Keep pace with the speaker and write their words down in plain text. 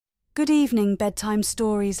Good evening, bedtime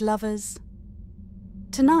stories lovers.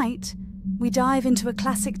 Tonight, we dive into a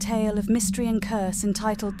classic tale of mystery and curse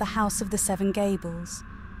entitled The House of the Seven Gables,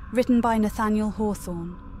 written by Nathaniel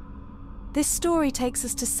Hawthorne. This story takes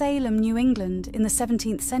us to Salem, New England in the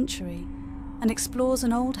 17th century and explores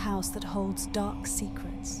an old house that holds dark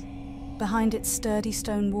secrets. Behind its sturdy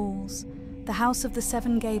stone walls, the House of the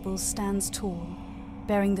Seven Gables stands tall,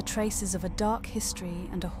 bearing the traces of a dark history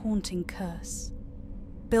and a haunting curse.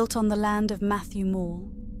 Built on the land of Matthew Moore,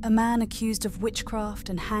 a man accused of witchcraft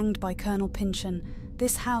and hanged by Colonel Pynchon,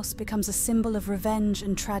 this house becomes a symbol of revenge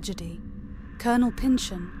and tragedy. Colonel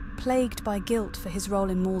Pynchon, plagued by guilt for his role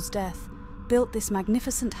in Moore's death, built this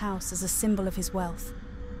magnificent house as a symbol of his wealth.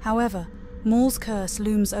 However, Moore's curse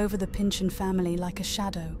looms over the Pynchon family like a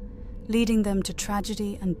shadow, leading them to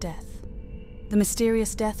tragedy and death. The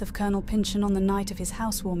mysterious death of Colonel Pynchon on the night of his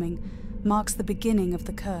housewarming marks the beginning of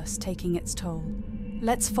the curse taking its toll.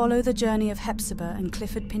 Let's follow the journey of Hepzibah and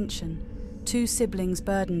Clifford Pynchon, two siblings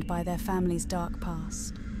burdened by their family's dark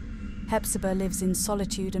past. Hepzibah lives in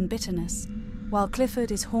solitude and bitterness, while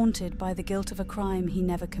Clifford is haunted by the guilt of a crime he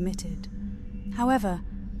never committed. However,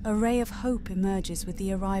 a ray of hope emerges with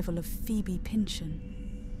the arrival of Phoebe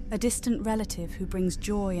Pynchon, a distant relative who brings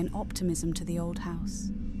joy and optimism to the old house.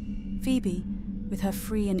 Phoebe, with her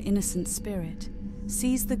free and innocent spirit,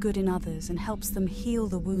 sees the good in others and helps them heal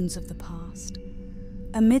the wounds of the past.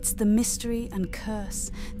 Amidst the mystery and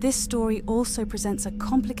curse, this story also presents a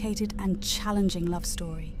complicated and challenging love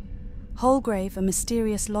story. Holgrave, a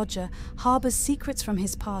mysterious lodger, harbours secrets from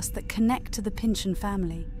his past that connect to the Pynchon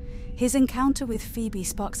family. His encounter with Phoebe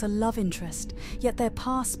sparks a love interest, yet their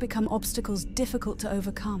pasts become obstacles difficult to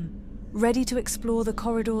overcome. Ready to explore the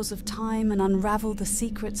corridors of time and unravel the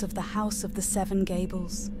secrets of the House of the Seven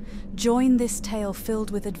Gables? Join this tale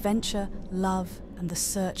filled with adventure, love, and the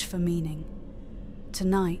search for meaning.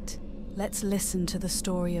 Tonight, let's listen to the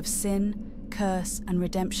story of sin, curse, and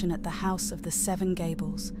redemption at the House of the Seven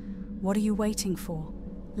Gables. What are you waiting for?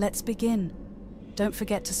 Let's begin. Don't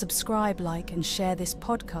forget to subscribe, like, and share this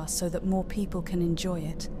podcast so that more people can enjoy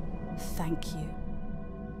it. Thank you.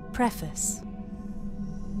 Preface.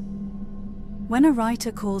 When a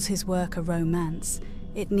writer calls his work a romance,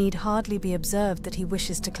 it need hardly be observed that he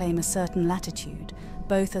wishes to claim a certain latitude,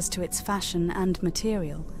 both as to its fashion and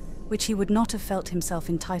material, which he would not have felt himself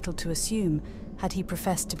entitled to assume had he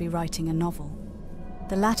professed to be writing a novel.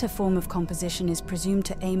 The latter form of composition is presumed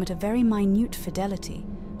to aim at a very minute fidelity,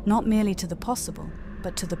 not merely to the possible,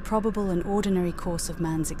 but to the probable and ordinary course of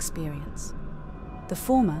man's experience. The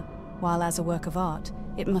former, while as a work of art,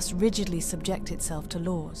 it must rigidly subject itself to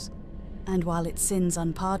laws, and while it sins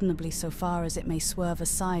unpardonably so far as it may swerve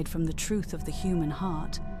aside from the truth of the human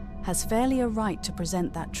heart, has fairly a right to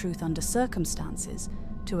present that truth under circumstances,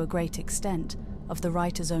 to a great extent, of the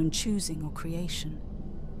writer's own choosing or creation.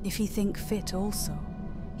 If he think fit also,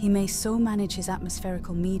 he may so manage his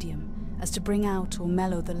atmospherical medium as to bring out or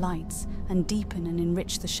mellow the lights and deepen and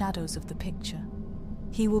enrich the shadows of the picture.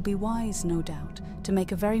 He will be wise, no doubt, to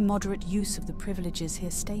make a very moderate use of the privileges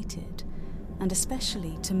here stated, and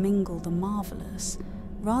especially to mingle the marvellous,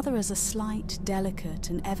 rather as a slight, delicate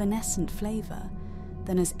and evanescent flavour,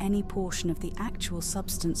 than as any portion of the actual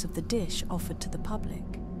substance of the dish offered to the public.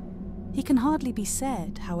 He can hardly be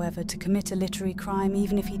said, however, to commit a literary crime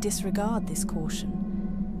even if he disregard this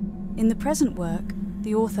caution. In the present work,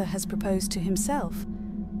 the author has proposed to himself,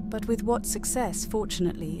 but with what success,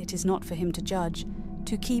 fortunately, it is not for him to judge,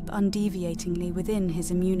 to keep undeviatingly within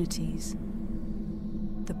his immunities.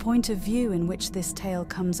 The point of view in which this tale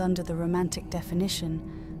comes under the romantic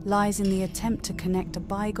definition lies in the attempt to connect a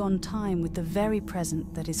bygone time with the very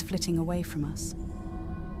present that is flitting away from us.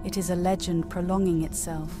 It is a legend prolonging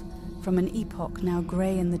itself from an epoch now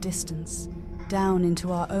grey in the distance, down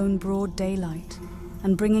into our own broad daylight,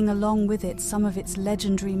 and bringing along with it some of its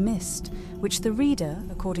legendary mist, which the reader,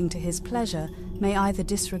 according to his pleasure, may either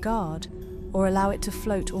disregard or allow it to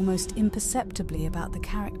float almost imperceptibly about the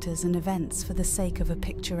characters and events for the sake of a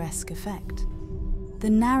picturesque effect. The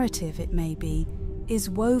narrative, it may be, is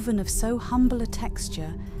woven of so humble a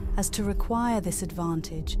texture as to require this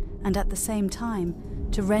advantage and at the same time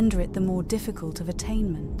to render it the more difficult of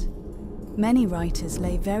attainment. Many writers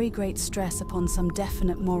lay very great stress upon some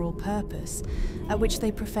definite moral purpose at which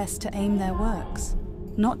they profess to aim their works.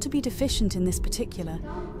 Not to be deficient in this particular,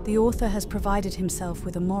 the author has provided himself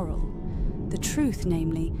with a moral. The truth,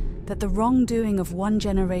 namely, that the wrongdoing of one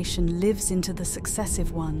generation lives into the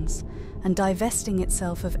successive ones, and divesting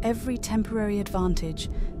itself of every temporary advantage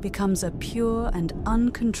becomes a pure and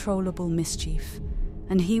uncontrollable mischief,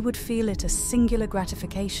 and he would feel it a singular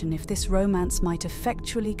gratification if this romance might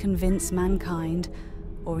effectually convince mankind,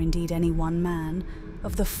 or indeed any one man,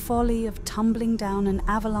 of the folly of tumbling down an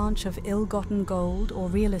avalanche of ill-gotten gold or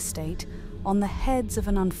real estate on the heads of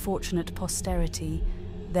an unfortunate posterity,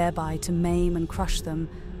 thereby to maim and crush them,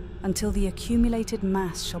 until the accumulated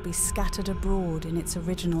mass shall be scattered abroad in its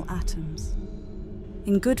original atoms.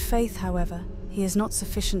 In good faith, however, he is not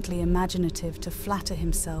sufficiently imaginative to flatter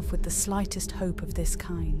himself with the slightest hope of this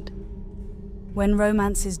kind. When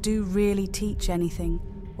romances do really teach anything,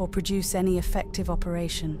 or produce any effective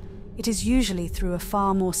operation, it is usually through a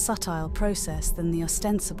far more subtle process than the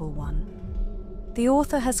ostensible one. The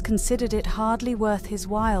author has considered it hardly worth his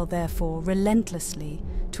while, therefore, relentlessly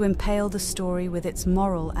to impale the story with its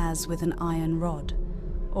moral as with an iron rod,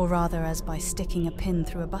 or rather as by sticking a pin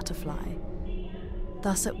through a butterfly,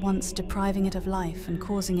 thus at once depriving it of life and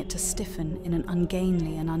causing it to stiffen in an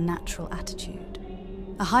ungainly and unnatural attitude.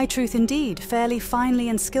 A high truth indeed, fairly finely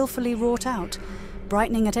and skillfully wrought out,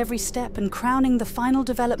 brightening at every step and crowning the final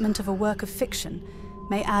development of a work of fiction,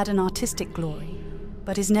 may add an artistic glory,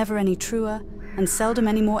 but is never any truer and seldom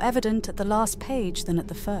any more evident at the last page than at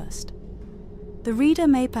the first. The reader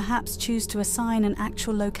may perhaps choose to assign an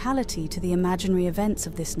actual locality to the imaginary events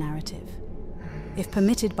of this narrative. If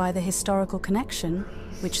permitted by the historical connection,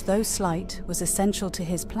 which though slight was essential to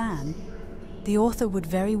his plan, the author would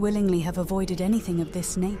very willingly have avoided anything of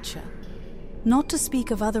this nature. Not to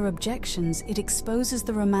speak of other objections, it exposes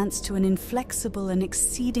the romance to an inflexible and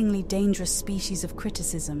exceedingly dangerous species of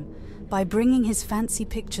criticism by bringing his fancy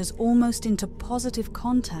pictures almost into positive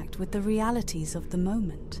contact with the realities of the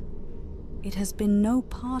moment. It has been no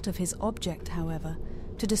part of his object, however,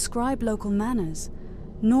 to describe local manners,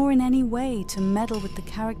 nor in any way to meddle with the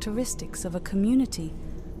characteristics of a community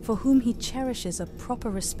for whom he cherishes a proper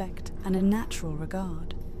respect and a natural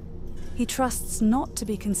regard. He trusts not to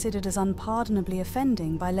be considered as unpardonably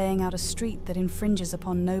offending by laying out a street that infringes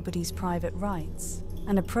upon nobody's private rights,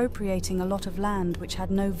 and appropriating a lot of land which had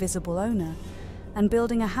no visible owner, and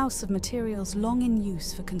building a house of materials long in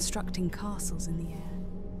use for constructing castles in the air.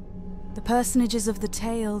 The personages of the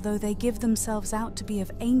tale, though they give themselves out to be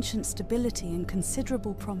of ancient stability and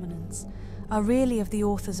considerable prominence, are really of the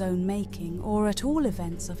author's own making, or at all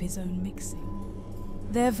events of his own mixing.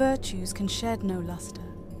 Their virtues can shed no lustre,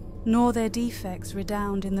 nor their defects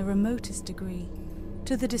redound in the remotest degree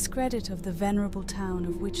to the discredit of the venerable town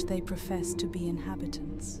of which they profess to be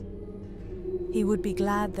inhabitants. He would be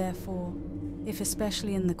glad, therefore, if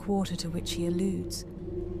especially in the quarter to which he alludes,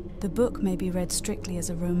 the book may be read strictly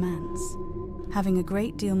as a romance, having a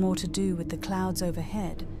great deal more to do with the clouds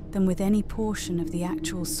overhead than with any portion of the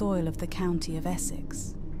actual soil of the county of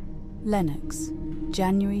Essex. Lennox,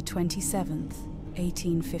 January 27th,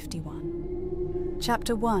 1851.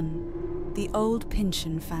 Chapter 1. The Old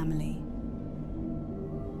Pyncheon Family.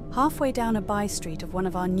 Halfway down a by-street of one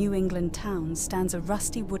of our New England towns stands a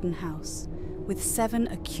rusty wooden house with 7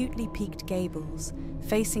 acutely peaked gables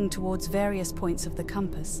facing towards various points of the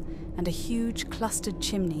compass and a huge clustered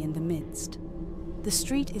chimney in the midst. The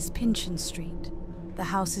street is Pyncheon Street. The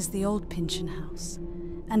house is the Old Pyncheon House,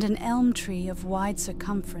 and an elm tree of wide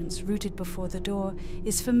circumference rooted before the door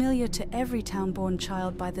is familiar to every town-born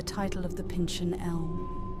child by the title of the Pyncheon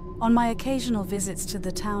Elm. On my occasional visits to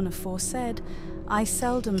the town aforesaid, I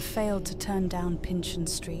seldom failed to turn down Pyncheon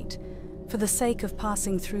Street, for the sake of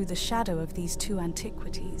passing through the shadow of these two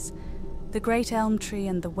antiquities, the great elm tree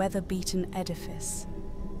and the weather-beaten edifice.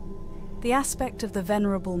 The aspect of the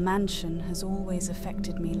venerable mansion has always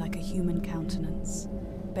affected me like a human countenance,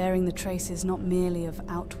 bearing the traces not merely of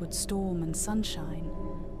outward storm and sunshine,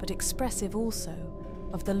 but expressive also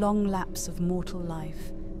of the long lapse of mortal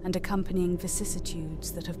life and accompanying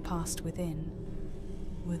vicissitudes that have passed within.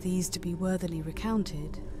 Were these to be worthily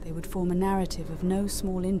recounted, they would form a narrative of no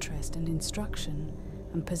small interest and instruction,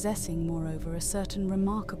 and possessing, moreover, a certain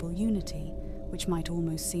remarkable unity, which might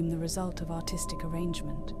almost seem the result of artistic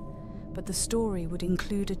arrangement. But the story would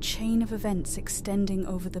include a chain of events extending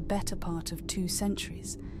over the better part of 2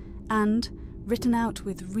 centuries, and, written out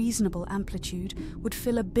with reasonable amplitude, would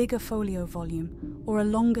fill a bigger folio volume or a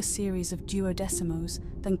longer series of duodecimos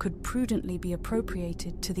than could prudently be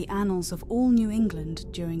appropriated to the annals of all New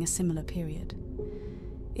England during a similar period.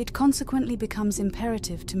 It consequently becomes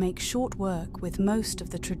imperative to make short work with most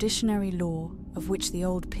of the traditionary lore of which the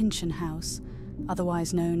Old Pyncheon House,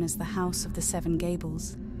 otherwise known as the House of the 7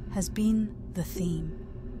 Gables, has been the theme.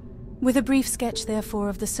 With a brief sketch, therefore,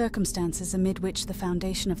 of the circumstances amid which the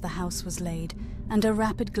foundation of the house was laid, and a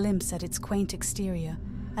rapid glimpse at its quaint exterior,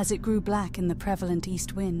 as it grew black in the prevalent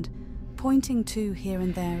east wind, pointing to here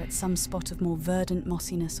and there at some spot of more verdant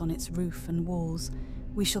mossiness on its roof and walls,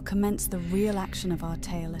 we shall commence the real action of our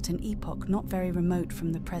tale at an epoch not very remote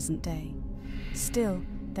from the present day. Still,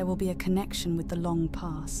 there will be a connection with the long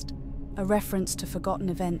past, a reference to forgotten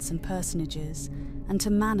events and personages, and to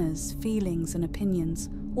manners, feelings, and opinions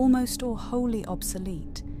almost or wholly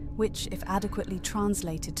obsolete, which, if adequately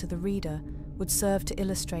translated to the reader, would serve to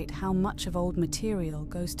illustrate how much of old material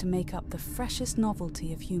goes to make up the freshest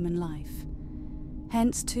novelty of human life.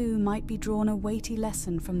 Hence, too, might be drawn a weighty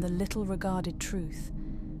lesson from the little-regarded truth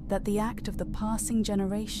that the act of the passing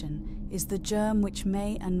generation is the germ which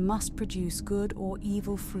may and must produce good or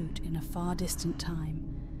evil fruit in a far-distant time.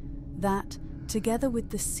 That, together with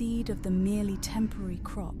the seed of the merely temporary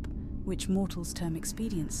crop, which mortals term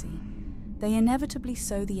expediency, they inevitably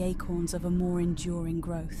sow the acorns of a more enduring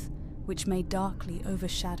growth, which may darkly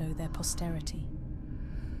overshadow their posterity.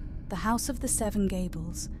 The House of the Seven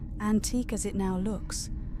Gables, antique as it now looks,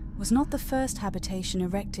 was not the first habitation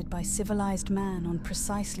erected by civilized man on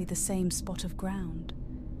precisely the same spot of ground.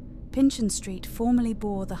 Pinchin Street formerly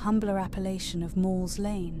bore the humbler appellation of Mall's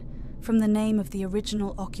Lane, from the name of the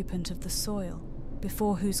original occupant of the soil,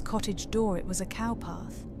 before whose cottage door it was a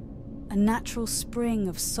cowpath. A natural spring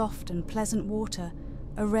of soft and pleasant water,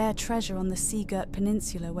 a rare treasure on the sea-girt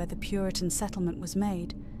peninsula where the Puritan settlement was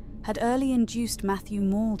made, had early induced Matthew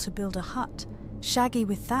Mall to build a hut, shaggy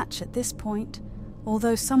with thatch at this point,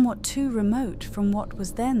 although somewhat too remote from what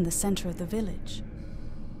was then the centre of the village.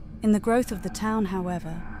 In the growth of the town,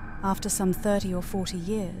 however, after some 30 or 40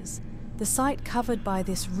 years, the site covered by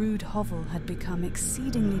this rude hovel had become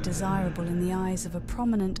exceedingly desirable in the eyes of a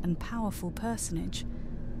prominent and powerful personage,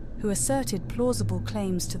 who asserted plausible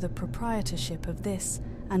claims to the proprietorship of this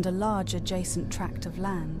and a large adjacent tract of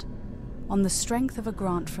land, on the strength of a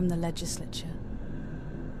grant from the legislature.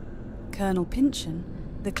 Colonel Pinchin,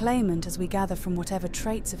 the claimant, as we gather from whatever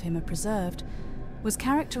traits of him are preserved, was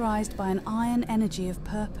characterized by an iron energy of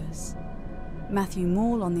purpose. Matthew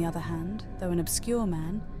Mall, on the other hand, though an obscure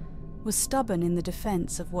man, was stubborn in the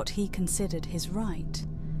defence of what he considered his right,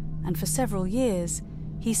 and for several years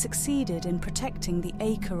he succeeded in protecting the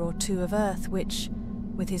acre or two of earth which,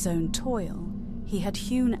 with his own toil, he had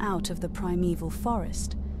hewn out of the primeval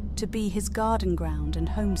forest to be his garden ground and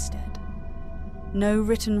homestead. No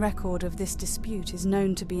written record of this dispute is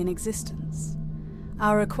known to be in existence.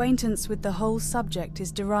 Our acquaintance with the whole subject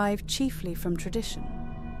is derived chiefly from tradition.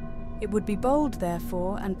 It would be bold,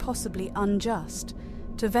 therefore, and possibly unjust,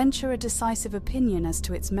 to venture a decisive opinion as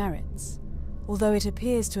to its merits, although it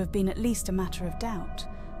appears to have been at least a matter of doubt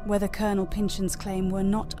whether Colonel Pinchin's claim were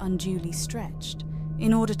not unduly stretched,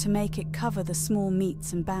 in order to make it cover the small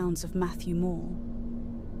metes and bounds of Matthew Mall.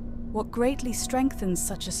 What greatly strengthens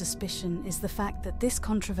such a suspicion is the fact that this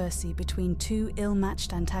controversy between two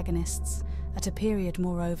ill-matched antagonists, at a period,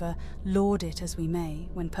 moreover, laud it as we may,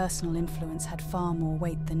 when personal influence had far more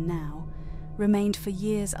weight than now, remained for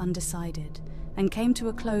years undecided, and came to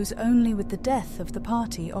a close only with the death of the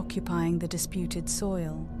party occupying the disputed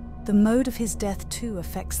soil. The mode of his death, too,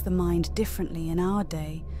 affects the mind differently in our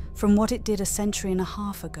day from what it did a century and a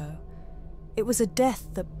half ago. It was a death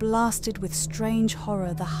that blasted with strange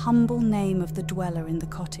horror the humble name of the dweller in the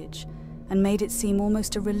cottage, and made it seem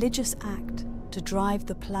almost a religious act to drive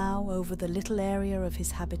the plough over the little area of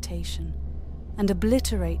his habitation, and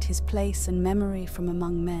obliterate his place and memory from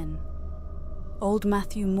among men. Old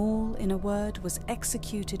Matthew Mall, in a word, was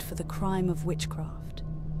executed for the crime of witchcraft.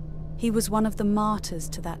 He was one of the martyrs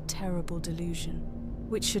to that terrible delusion,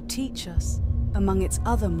 which should teach us, among its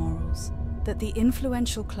other morals, that the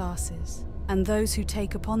influential classes, and those who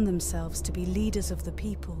take upon themselves to be leaders of the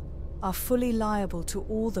people, are fully liable to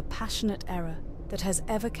all the passionate error that has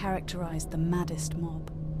ever characterized the maddest mob.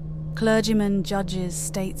 Clergymen, judges,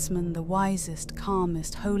 statesmen, the wisest,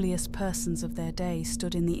 calmest, holiest persons of their day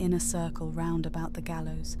stood in the inner circle round about the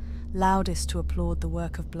gallows, loudest to applaud the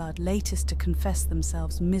work of blood, latest to confess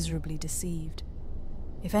themselves miserably deceived.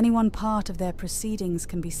 If any one part of their proceedings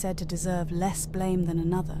can be said to deserve less blame than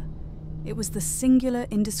another, it was the singular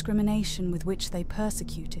indiscrimination with which they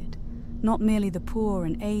persecuted, not merely the poor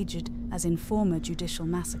and aged as in former judicial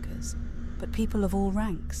massacres, but people of all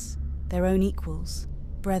ranks, their own equals,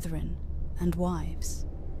 brethren, and wives.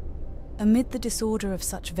 Amid the disorder of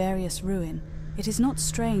such various ruin, it is not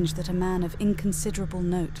strange that a man of inconsiderable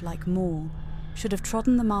note like Mall should have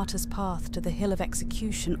trodden the martyr's path to the hill of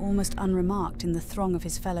execution almost unremarked in the throng of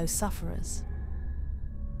his fellow sufferers.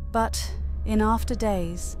 But, in after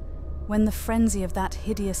days, when the frenzy of that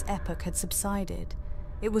hideous epoch had subsided,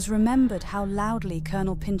 it was remembered how loudly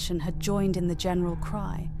Colonel Pinchin had joined in the general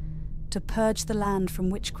cry to purge the land from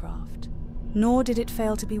witchcraft, nor did it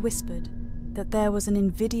fail to be whispered that there was an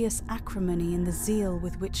invidious acrimony in the zeal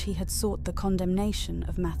with which he had sought the condemnation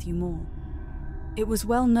of Matthew Mall. It was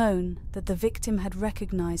well known that the victim had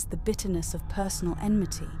recognized the bitterness of personal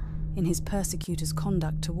enmity in his persecutor's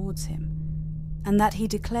conduct towards him, and that he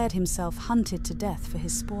declared himself hunted to death for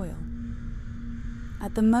his spoil.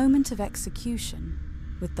 At the moment of execution,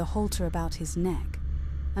 with the halter about his neck,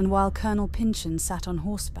 and while Colonel Pynchon sat on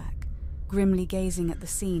horseback, grimly gazing at the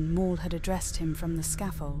scene, Maule had addressed him from the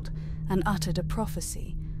scaffold and uttered a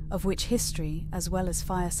prophecy of which history, as well as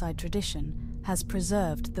fireside tradition, has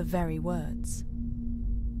preserved the very words.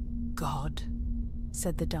 "God,"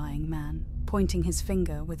 said the dying man, pointing his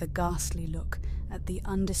finger with a ghastly look at the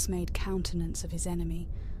undismayed countenance of his enemy,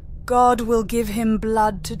 "God will give him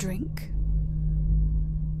blood to drink."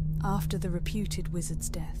 After the reputed wizard's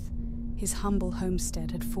death, his humble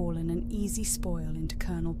homestead had fallen an easy spoil into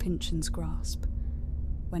Colonel Pynchon's grasp.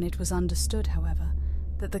 When it was understood, however,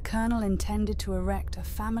 that the colonel intended to erect a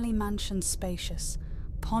family mansion spacious,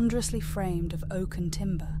 ponderously framed of oaken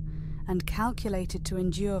timber, and calculated to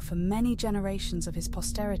endure for many generations of his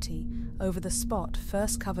posterity over the spot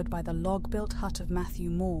first covered by the log-built hut of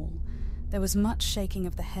Matthew Maule, there was much shaking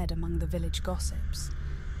of the head among the village gossips.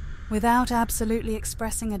 Without absolutely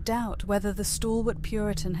expressing a doubt whether the stalwart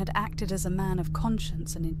Puritan had acted as a man of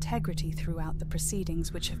conscience and integrity throughout the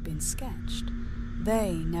proceedings which have been sketched,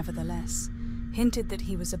 they, nevertheless, hinted that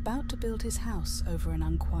he was about to build his house over an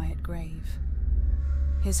unquiet grave.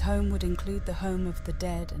 His home would include the home of the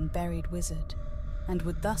dead and buried wizard, and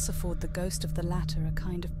would thus afford the ghost of the latter a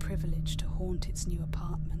kind of privilege to haunt its new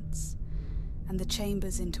apartments, and the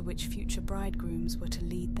chambers into which future bridegrooms were to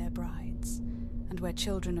lead their brides, and where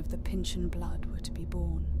children of the Pynchon blood were to be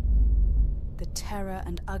born. The terror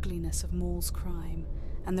and ugliness of Maule's crime,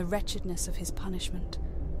 and the wretchedness of his punishment,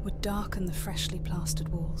 would darken the freshly plastered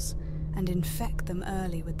walls, and infect them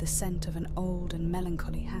early with the scent of an old and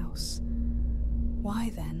melancholy house.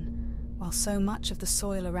 Why then, while so much of the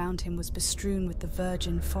soil around him was bestrewn with the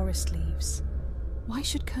virgin forest leaves, why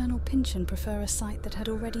should Colonel Pynchon prefer a site that had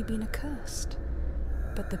already been accursed?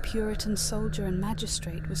 But the Puritan soldier and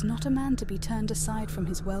magistrate was not a man to be turned aside from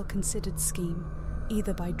his well-considered scheme,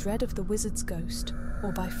 either by dread of the wizard's ghost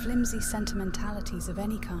or by flimsy sentimentalities of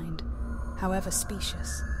any kind, however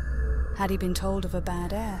specious. Had he been told of a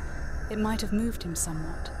bad air, it might have moved him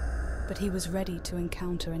somewhat, but he was ready to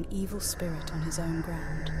encounter an evil spirit on his own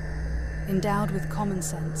ground. Endowed with common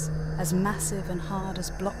sense, as massive and hard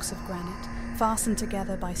as blocks of granite, fastened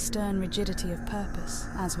together by stern rigidity of purpose,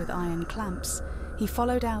 as with iron clamps, he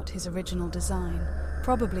followed out his original design,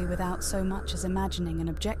 probably without so much as imagining an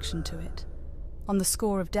objection to it, on the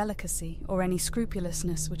score of delicacy or any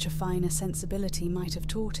scrupulousness which a finer sensibility might have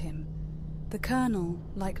taught him. The colonel,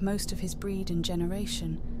 like most of his breed and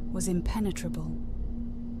generation, was impenetrable.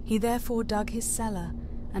 He therefore dug his cellar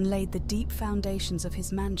and laid the deep foundations of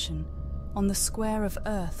his mansion on the square of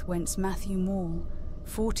earth whence Matthew Maule,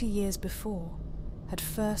 40 years before, had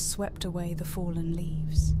first swept away the fallen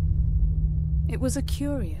leaves. It was a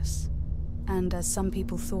curious, and as some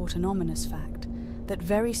people thought an ominous fact, that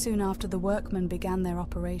very soon after the workmen began their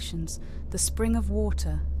operations, the spring of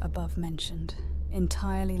water, above mentioned,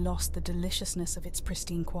 entirely lost the deliciousness of its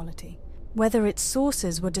pristine quality. Whether its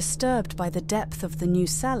sources were disturbed by the depth of the new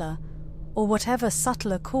cellar, or whatever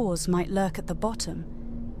subtler cause might lurk at the bottom,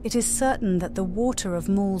 it is certain that the water of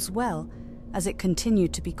Maule's well, as it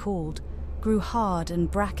continued to be called, grew hard and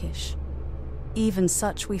brackish. Even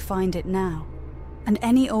such we find it now, and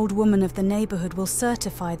any old woman of the neighbourhood will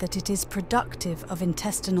certify that it is productive of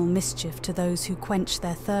intestinal mischief to those who quench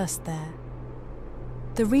their thirst there.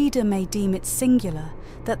 The reader may deem it singular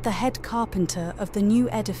that the head carpenter of the new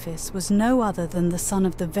edifice was no other than the son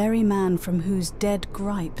of the very man from whose dead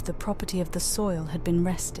gripe the property of the soil had been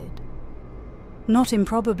wrested. Not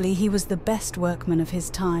improbably he was the best workman of his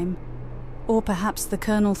time, or perhaps the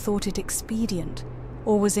colonel thought it expedient,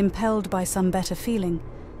 or was impelled by some better feeling,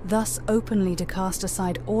 thus openly to cast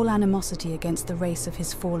aside all animosity against the race of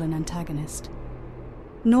his fallen antagonist.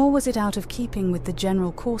 Nor was it out of keeping with the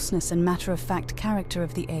general coarseness and matter-of-fact character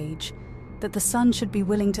of the age that the son should be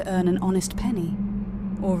willing to earn an honest penny,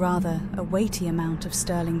 or rather a weighty amount of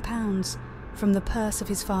sterling pounds, from the purse of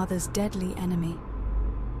his father's deadly enemy.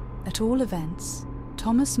 At all events,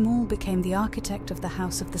 Thomas Maule became the architect of the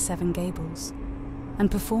House of the Seven Gables, and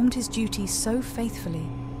performed his duties so faithfully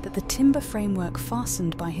that the timber framework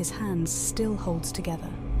fastened by his hands still holds together.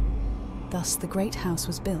 Thus the great house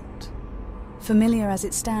was built, familiar as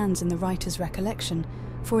it stands in the writer's recollection,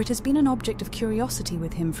 for it has been an object of curiosity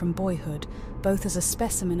with him from boyhood, both as a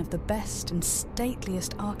specimen of the best and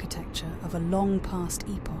stateliest architecture of a long past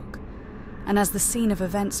epoch, and as the scene of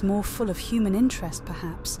events more full of human interest,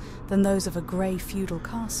 perhaps, than those of a grey feudal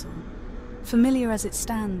castle. Familiar as it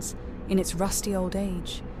stands, in its rusty old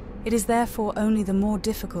age. It is therefore only the more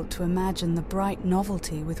difficult to imagine the bright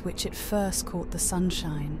novelty with which it first caught the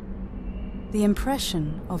sunshine. The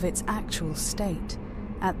impression of its actual state,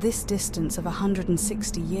 at this distance of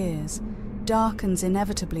 160 years, darkens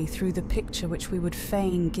inevitably through the picture which we would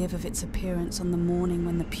fain give of its appearance on the morning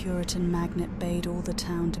when the Puritan magnate bade all the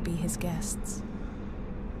town to be his guests.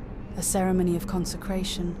 A ceremony of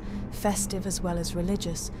consecration, festive as well as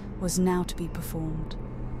religious, was now to be performed.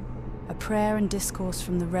 A prayer and discourse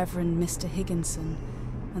from the Reverend Mr. Higginson,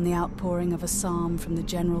 and the outpouring of a psalm from the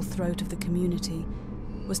general throat of the community,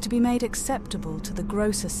 was to be made acceptable to the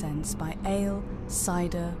grosser sense by ale,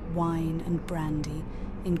 cider, wine, and brandy,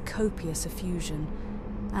 in copious effusion,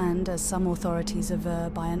 and, as some authorities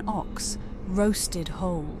aver, by an ox, roasted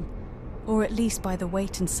whole, or at least by the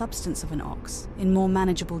weight and substance of an ox, in more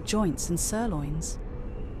manageable joints and sirloins.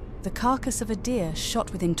 The carcass of a deer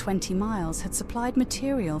shot within 20 miles had supplied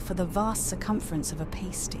material for the vast circumference of a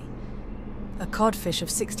pasty. A codfish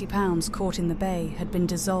of 60 pounds caught in the bay had been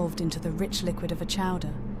dissolved into the rich liquid of a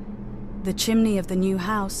chowder. The chimney of the new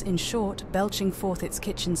house, in short, belching forth its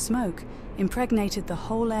kitchen smoke, impregnated the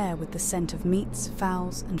whole air with the scent of meats,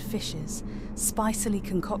 fowls, and fishes, spicily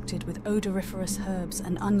concocted with odoriferous herbs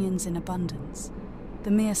and onions in abundance.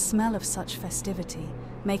 The mere smell of such festivity,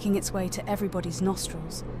 making its way to everybody's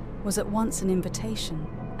nostrils, was at once an invitation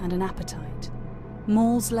and an appetite.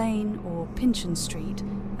 Mall's Lane, or Pinchin Street,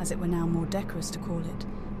 as it were now more decorous to call it,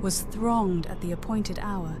 was thronged at the appointed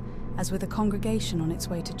hour, as with a congregation on its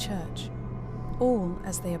way to church. All,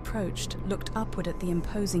 as they approached, looked upward at the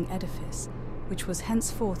imposing edifice, which was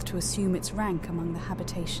henceforth to assume its rank among the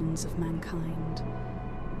habitations of mankind.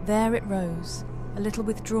 There it rose, a little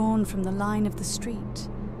withdrawn from the line of the street,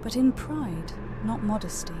 but in pride, not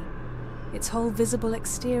modesty. Its whole visible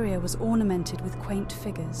exterior was ornamented with quaint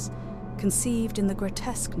figures, conceived in the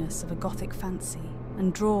grotesqueness of a Gothic fancy,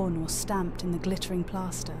 and drawn or stamped in the glittering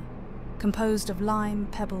plaster, composed of lime,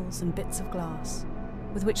 pebbles, and bits of glass,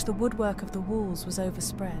 with which the woodwork of the walls was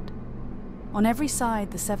overspread. On every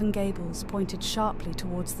side the 7 gables pointed sharply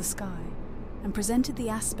towards the sky, and presented the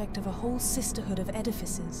aspect of a whole sisterhood of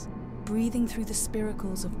edifices, breathing through the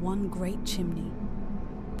spiracles of one great chimney.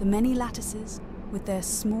 The many lattices, with their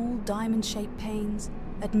small diamond-shaped panes,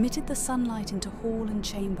 admitted the sunlight into hall and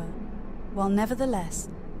chamber, while nevertheless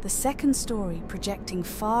the second story, projecting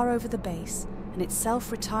far over the base, and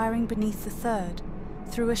itself retiring beneath the third,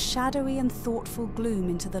 threw a shadowy and thoughtful gloom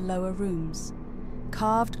into the lower rooms.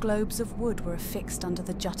 Carved globes of wood were affixed under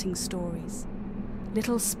the jutting stories.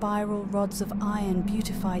 Little spiral rods of iron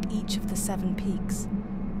beautified each of the 7 peaks.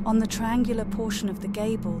 On the triangular portion of the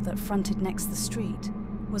gable that fronted next the street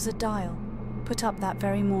was a dial, put up that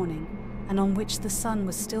very morning, and on which the sun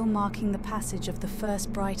was still marking the passage of the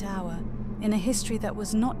first bright hour in a history that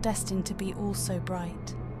was not destined to be all so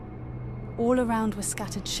bright. All around were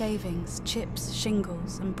scattered shavings, chips,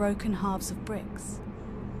 shingles, and broken halves of bricks.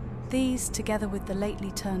 These, together with the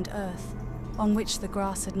lately turned earth, on which the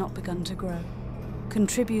grass had not begun to grow,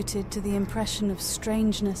 contributed to the impression of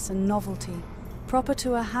strangeness and novelty proper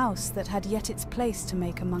to a house that had yet its place to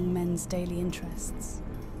make among men's daily interests.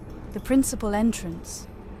 The principal entrance,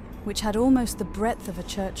 which had almost the breadth of a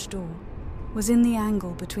church door, was in the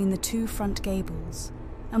angle between the 2 front gables,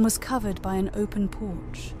 and was covered by an open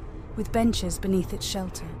porch, with benches beneath its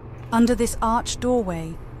shelter. Under this arched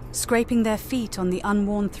doorway, scraping their feet on the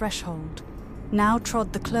unworn threshold, now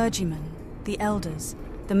trod the clergymen, the elders,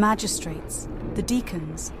 the magistrates, the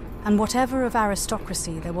deacons, and whatever of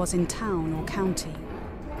aristocracy there was in town or county.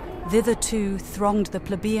 Thither too thronged the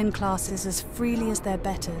plebeian classes as freely as their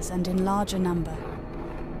betters and in larger number.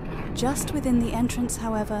 Just within the entrance,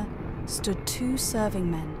 however, stood 2 serving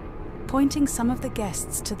men, pointing some of the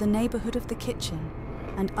guests to the neighbourhood of the kitchen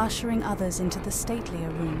and ushering others into the statelier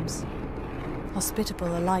rooms,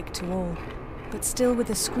 hospitable alike to all, but still with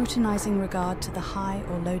a scrutinizing regard to the high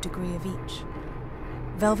or low degree of each.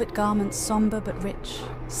 Velvet garments sombre but rich,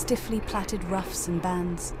 stiffly plaited ruffs and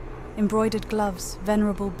bands, embroidered gloves,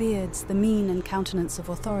 venerable beards, the mien and countenance of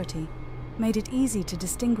authority, made it easy to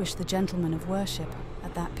distinguish the gentleman of worship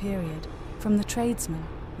at that period from the tradesman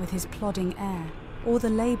with his plodding air, or the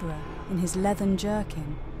labourer in his leathern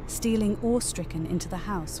jerkin, stealing awe-stricken into the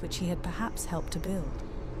house which he had perhaps helped to build.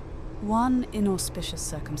 One inauspicious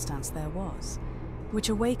circumstance there was, which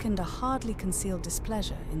awakened a hardly concealed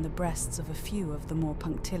displeasure in the breasts of a few of the more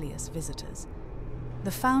punctilious visitors.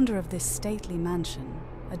 The founder of this stately mansion,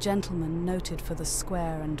 a gentleman noted for the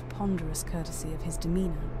square and ponderous courtesy of his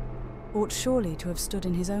demeanour, ought surely to have stood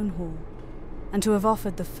in his own hall, and to have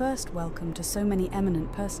offered the first welcome to so many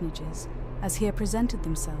eminent personages as here presented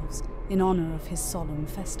themselves in honour of his solemn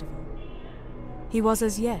festival. He was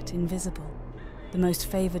as yet invisible. The most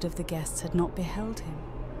favoured of the guests had not beheld him.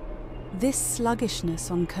 This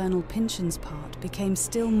sluggishness on Colonel Pynchon's part became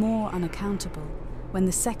still more unaccountable when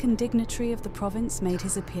the second dignitary of the province made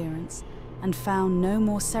his appearance and found no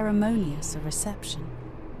more ceremonious a reception.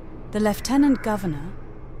 The Lieutenant Governor,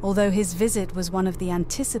 although his visit was one of the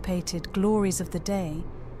anticipated glories of the day,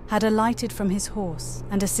 had alighted from his horse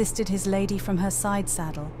and assisted his lady from her side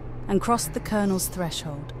saddle and crossed the colonel's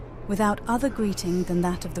threshold without other greeting than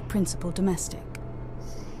that of the principal domestic.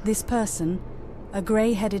 This person, a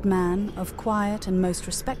grey-headed man of quiet and most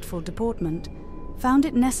respectful deportment, found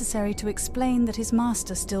it necessary to explain that his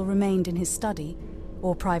master still remained in his study,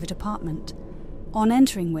 or private apartment, on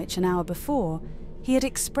entering which an hour before he had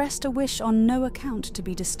expressed a wish on no account to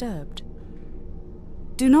be disturbed.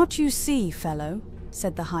 "Do not you see, fellow,"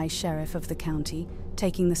 said the High Sheriff of the county,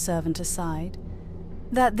 taking the servant aside,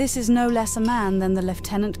 "that this is no less a man than the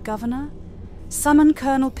Lieutenant Governor? Summon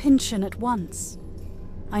Colonel Pynchon at once.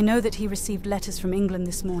 I know that he received letters from England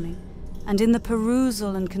this morning, and in the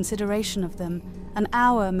perusal and consideration of them, an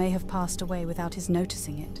hour may have passed away without his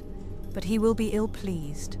noticing it. But he will be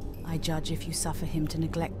ill-pleased, I judge, if you suffer him to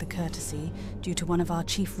neglect the courtesy due to one of our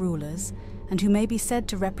chief rulers, and who may be said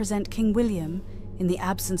to represent King William in the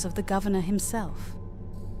absence of the governor himself.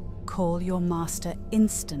 Call your master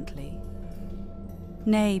instantly."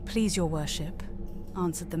 "Nay, please your worship,"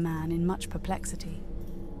 answered the man in much perplexity,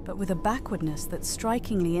 but with a backwardness that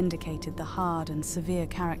strikingly indicated the hard and severe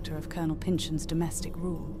character of Colonel Pynchon's domestic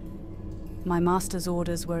rule. "My master's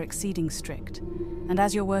orders were exceeding strict, and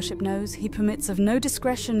as your worship knows, he permits of no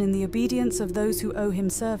discretion in the obedience of those who owe him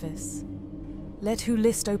service. Let who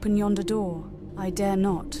list open yonder door. I dare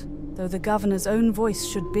not, though the governor's own voice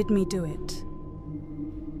should bid me do it."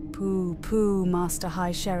 "Pooh, pooh, Master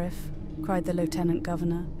High Sheriff," cried the Lieutenant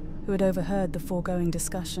Governor, who had overheard the foregoing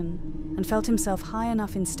discussion, and felt himself high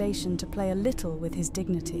enough in station to play a little with his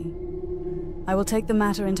dignity. "I will take the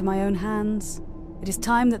matter into my own hands. It is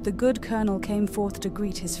time that the good colonel came forth to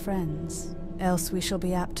greet his friends, else we shall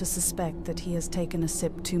be apt to suspect that he has taken a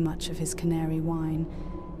sip too much of his Canary wine,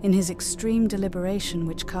 in his extreme deliberation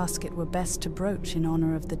which casket were best to broach in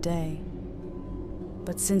honour of the day.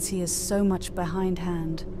 But since he is so much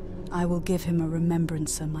behindhand, I will give him a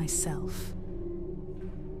remembrancer myself."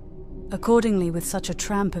 Accordingly, with such a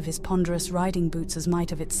tramp of his ponderous riding boots as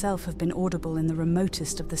might of itself have been audible in the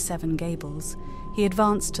remotest of the 7 gables, he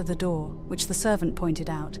advanced to the door, which the servant pointed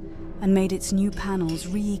out, and made its new panels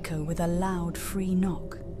re-echo with a loud, free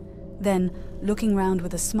knock. Then, looking round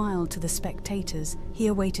with a smile to the spectators, he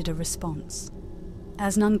awaited a response.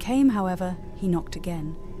 As none came, however, he knocked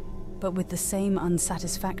again, but with the same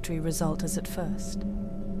unsatisfactory result as at first.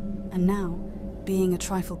 And now, being a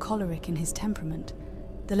trifle choleric in his temperament,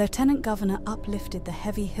 the Lieutenant Governor uplifted the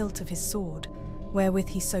heavy hilt of his sword, wherewith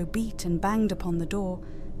he so beat and banged upon the door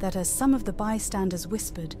that, as some of the bystanders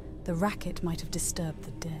whispered, the racket might have disturbed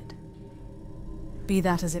the dead. Be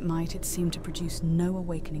that as it might, it seemed to produce no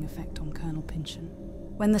awakening effect on Colonel Pynchon.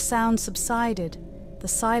 When the sound subsided, the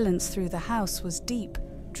silence through the house was deep,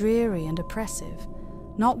 dreary, and oppressive,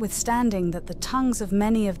 notwithstanding that the tongues of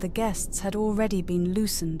many of the guests had already been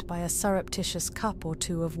loosened by a surreptitious cup or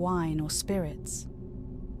two of wine or spirits.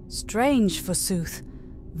 "Strange, forsooth,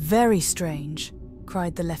 very strange,"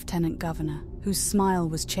 cried the Lieutenant Governor, whose smile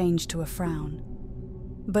was changed to a frown.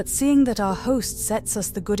 "But seeing that our host sets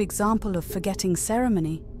us the good example of forgetting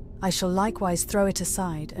ceremony, I shall likewise throw it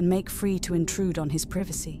aside and make free to intrude on his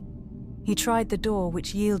privacy." He tried the door,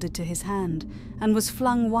 which yielded to his hand, and was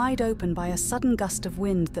flung wide open by a sudden gust of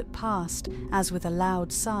wind that passed, as with a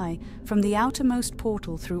loud sigh, from the outermost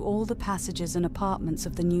portal through all the passages and apartments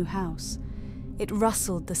of the new house. It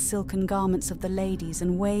rustled the silken garments of the ladies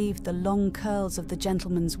and waved the long curls of the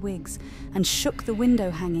gentlemen's wigs and shook the window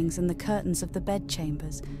hangings and the curtains of the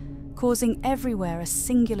bedchambers, causing everywhere a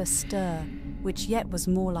singular stir, which yet was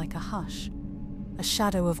more like a hush. A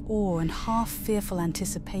shadow of awe and half-fearful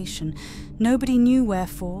anticipation, nobody knew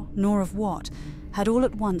wherefore, nor of what, had all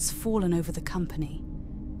at once fallen over the company.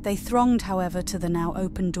 They thronged, however, to the now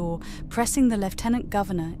open door, pressing the Lieutenant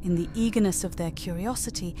Governor, in the eagerness of their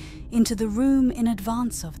curiosity, into the room in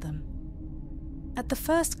advance of them. At the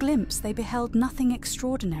first glimpse they beheld nothing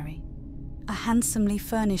extraordinary. A handsomely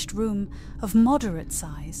furnished room, of moderate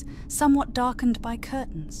size, somewhat darkened by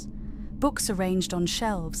curtains, books arranged on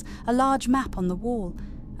shelves, a large map on the wall,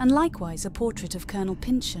 and likewise a portrait of Colonel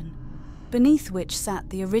Pynchon, beneath which sat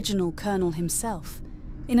the original colonel himself,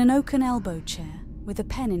 in an oaken elbow chair, with a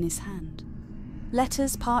pen in his hand.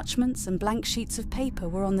 Letters, parchments, and blank sheets of paper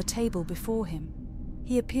were on the table before him.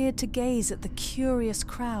 He appeared to gaze at the curious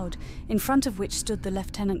crowd, in front of which stood the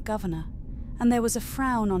Lieutenant Governor, and there was a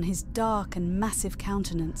frown on his dark and massive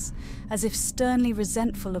countenance, as if sternly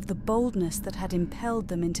resentful of the boldness that had impelled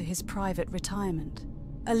them into his private retirement.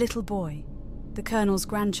 A little boy, the Colonel's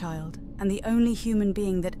grandchild, and the only human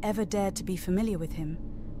being that ever dared to be familiar with him,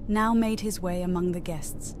 now made his way among the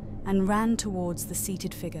guests and ran towards the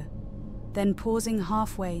seated figure. Then, pausing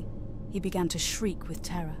halfway, he began to shriek with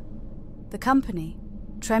terror. The company,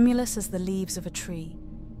 tremulous as the leaves of a tree,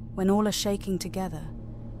 when all are shaking together,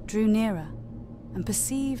 drew nearer and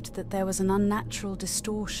perceived that there was an unnatural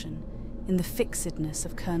distortion in the fixedness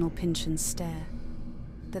of Colonel Pynchon's stare,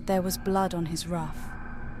 that there was blood on his ruff,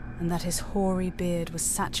 and that his hoary beard was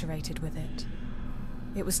saturated with it.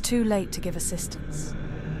 It was too late to give assistance.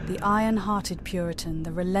 The iron-hearted Puritan,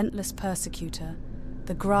 the relentless persecutor,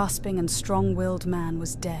 the grasping and strong-willed man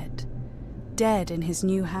was dead. Dead in his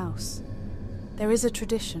new house. There is a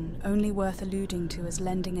tradition only worth alluding to as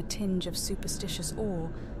lending a tinge of superstitious awe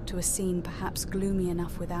to a scene perhaps gloomy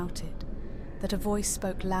enough without it, that a voice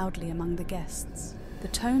spoke loudly among the guests, the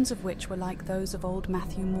tones of which were like those of old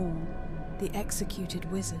Matthew Morn, the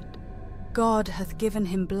executed wizard. God hath given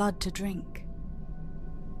him blood to drink.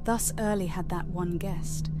 Thus early had that one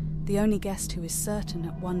guest, the only guest who is certain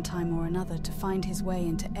at one time or another to find his way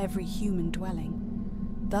into every human dwelling.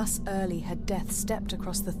 Thus early had death stepped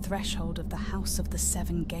across the threshold of the House of the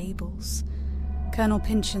Seven Gables. Colonel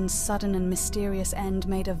Pynchon's sudden and mysterious end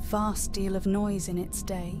made a vast deal of noise in its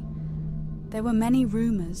day. There were many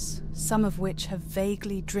rumours, some of which have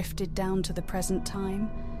vaguely drifted down to the present time,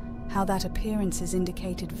 how that appearances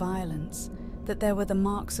indicated violence, that there were the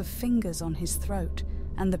marks of fingers on his throat,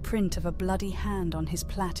 and the print of a bloody hand on his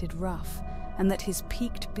plaited ruff, and that his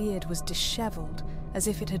peaked beard was dishevelled, as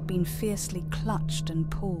if it had been fiercely clutched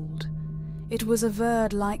and pulled. It was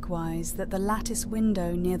averred likewise that the lattice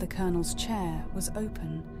window near the Colonel's chair was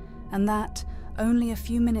open, and that, only a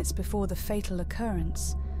few minutes before the fatal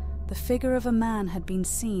occurrence, the figure of a man had been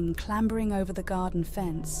seen clambering over the garden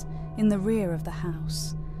fence in the rear of the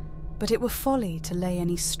house. But it were folly to lay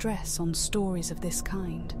any stress on stories of this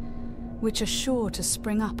kind, which are sure to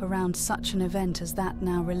spring up around such an event as that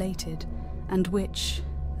now related, and which,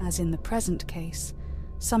 as in the present case,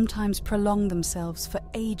 sometimes prolong themselves for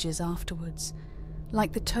ages afterwards,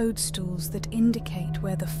 like the toadstools that indicate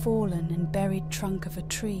where the fallen and buried trunk of a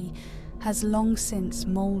tree has long since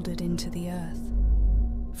mouldered into the earth.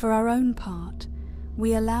 For our own part,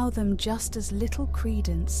 we allow them just as little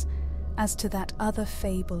credence as to that other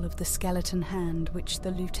fable of the skeleton hand which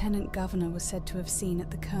the Lieutenant Governor was said to have seen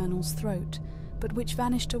at the Colonel's throat, but which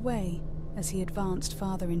vanished away as he advanced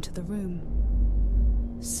farther into the room.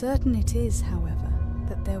 Certain it is, however,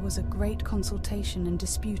 that there was a great consultation and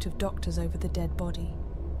dispute of doctors over the dead body.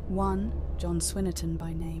 One, John Swinnerton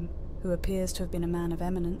by name, who appears to have been a man of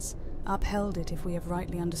eminence, upheld it, if we have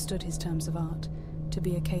rightly understood his terms of art, to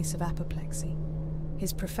be a case of apoplexy.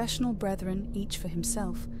 His professional brethren, each for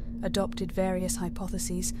himself, adopted various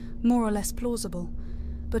hypotheses, more or less plausible,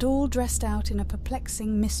 but all dressed out in a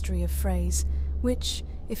perplexing mystery of phrase, which,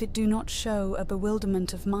 if it do not show a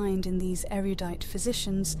bewilderment of mind in these erudite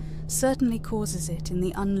physicians, certainly causes it in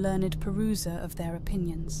the unlearned peruser of their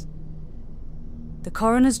opinions. The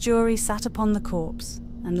coroner's jury sat upon the corpse,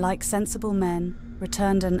 and like sensible men,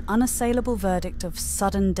 returned an unassailable verdict of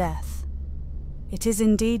sudden death. It is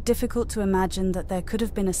indeed difficult to imagine that there could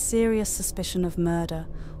have been a serious suspicion of murder,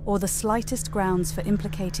 or the slightest grounds for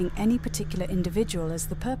implicating any particular individual as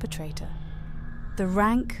the perpetrator. The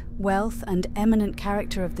rank, wealth, and eminent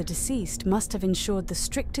character of the deceased must have ensured the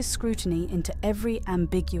strictest scrutiny into every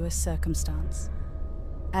ambiguous circumstance.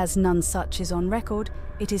 As none such is on record,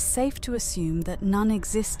 it is safe to assume that none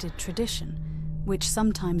existed tradition, which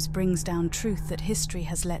sometimes brings down truth that history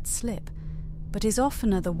has let slip, but is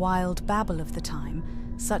oftener the wild babble of the time,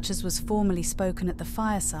 such as was formerly spoken at the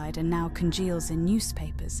fireside and now congeals in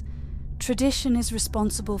newspapers. Tradition is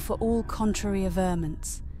responsible for all contrary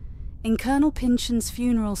averments. In Colonel Pynchon's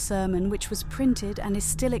funeral sermon, which was printed and is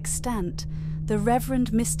still extant, the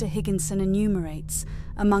Reverend Mr. Higginson enumerates,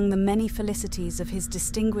 among the many felicities of his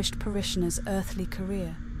distinguished parishioner's earthly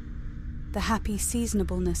career, the happy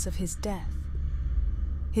seasonableness of his death,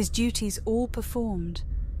 his duties all performed,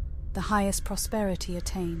 the highest prosperity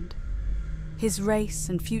attained, his race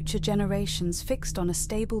and future generations fixed on a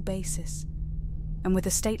stable basis, and with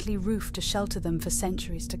a stately roof to shelter them for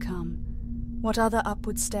centuries to come. What other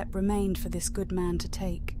upward step remained for this good man to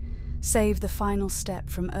take, save the final step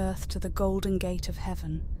from earth to the golden gate of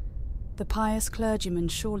heaven? The pious clergyman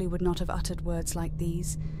surely would not have uttered words like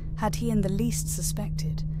these, had he in the least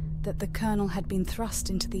suspected that the Colonel had been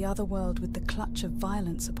thrust into the other world with the clutch of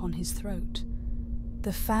violence upon his throat.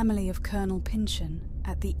 The family of Colonel Pynchon,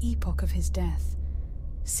 at the epoch of his death,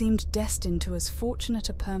 seemed destined to as fortunate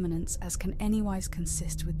a permanence as can anywise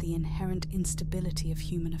consist with the inherent instability of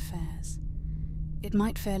human affairs. It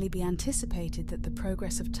might fairly be anticipated that the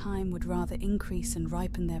progress of time would rather increase and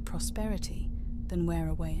ripen their prosperity than wear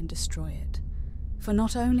away and destroy it. For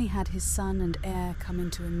not only had his son and heir come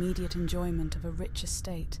into immediate enjoyment of a rich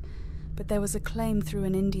estate, but there was a claim through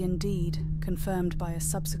an Indian deed, confirmed by a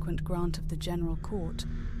subsequent grant of the General Court,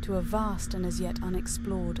 to a vast and as yet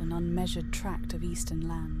unexplored and unmeasured tract of eastern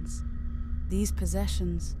lands. These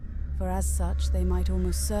possessions, for as such they might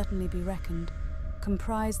almost certainly be reckoned,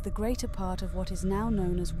 comprised the greater part of what is now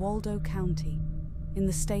known as Waldo County, in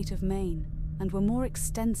the state of Maine, and were more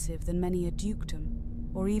extensive than many a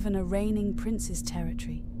dukedom, or even a reigning prince's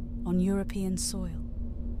territory, on European soil.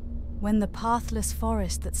 When the pathless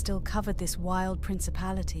forest that still covered this wild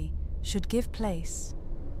principality should give place,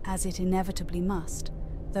 as it inevitably must,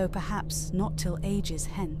 though perhaps not till ages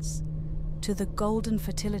hence, to the golden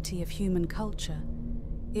fertility of human culture,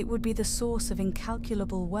 it would be the source of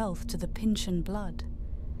incalculable wealth to the Pyncheon blood.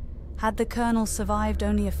 Had the colonel survived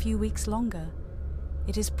only a few weeks longer,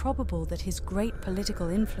 it is probable that his great political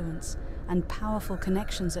influence and powerful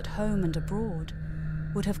connections at home and abroad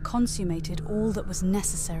would have consummated all that was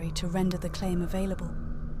necessary to render the claim available.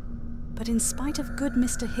 But in spite of good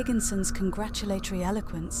Mr. Higginson's congratulatory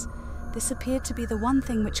eloquence, this appeared to be the one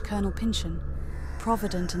thing which Colonel Pyncheon,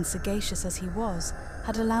 provident and sagacious as he was,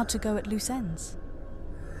 had allowed to go at loose ends.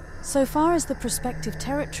 So far as the prospective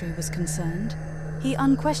territory was concerned, he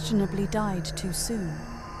unquestionably died too soon.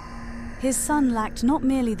 His son lacked not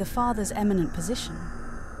merely the father's eminent position,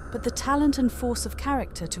 but the talent and force of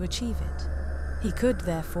character to achieve it. He could,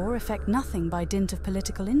 therefore, effect nothing by dint of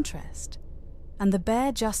political interest, and the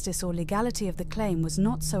bare justice or legality of the claim was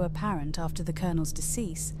not so apparent after the colonel's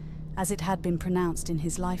decease as it had been pronounced in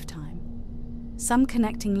his lifetime. Some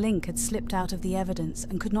connecting link had slipped out of the evidence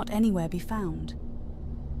and could not anywhere be found.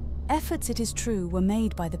 Efforts, it is true, were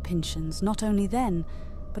made by the Pyncheons not only then,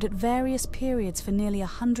 but at various periods for nearly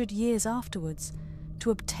 100 years afterwards, to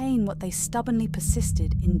obtain what they stubbornly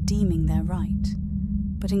persisted in deeming their right.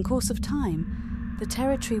 But in course of time, the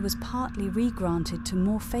territory was partly re-granted to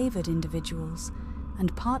more favoured individuals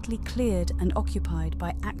and partly cleared and occupied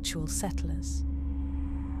by actual settlers.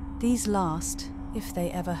 These last, if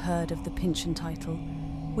they ever heard of the Pyncheon title,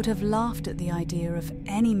 would have laughed at the idea of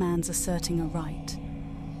any man's asserting a right,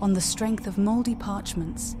 on the strength of mouldy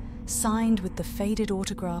parchments, signed with the faded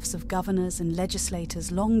autographs of governors and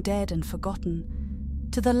legislators long dead and forgotten,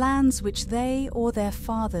 to the lands which they or their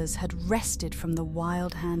fathers had wrested from the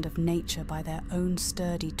wild hand of nature by their own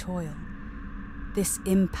sturdy toil. This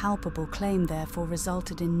impalpable claim therefore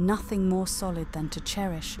resulted in nothing more solid than to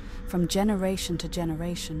cherish, from generation to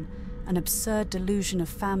generation, an absurd delusion of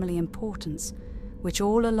family importance which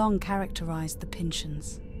all along characterized the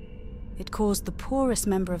Pyncheons. It caused the poorest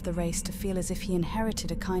member of the race to feel as if he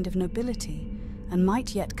inherited a kind of nobility and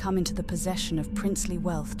might yet come into the possession of princely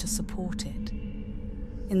wealth to support it.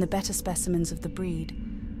 In the better specimens of the breed,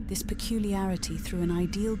 this peculiarity threw an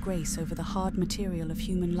ideal grace over the hard material of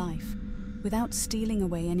human life, without stealing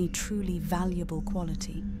away any truly valuable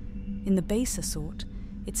quality. In the baser sort,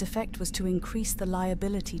 its effect was to increase the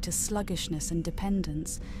liability to sluggishness and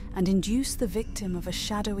dependence, and induce the victim of a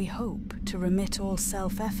shadowy hope to remit all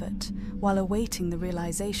self-effort while awaiting the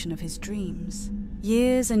realization of his dreams.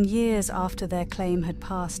 Years and years after their claim had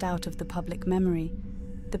passed out of the public memory,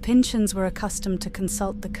 the Pyncheons were accustomed to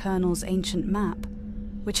consult the colonel's ancient map,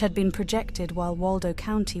 which had been projected while Waldo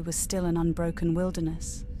County was still an unbroken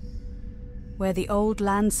wilderness. Where the old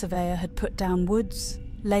land surveyor had put down woods,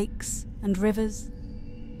 lakes, and rivers,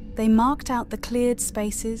 they marked out the cleared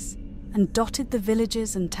spaces and dotted the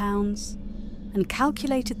villages and towns, and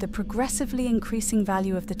calculated the progressively increasing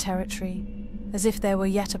value of the territory, as if there were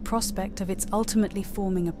yet a prospect of its ultimately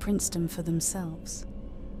forming a princedom for themselves.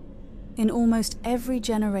 In almost every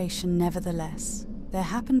generation, nevertheless, there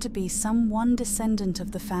happened to be some one descendant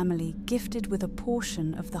of the family gifted with a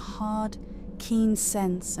portion of the hard, keen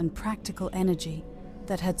sense and practical energy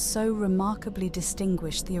that had so remarkably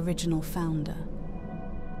distinguished the original founder.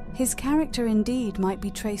 His character indeed might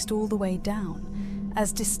be traced all the way down,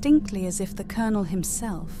 as distinctly as if the colonel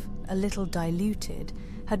himself, a little diluted,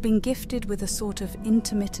 had been gifted with a sort of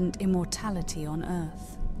intermittent immortality on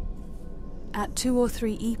earth. At 2 or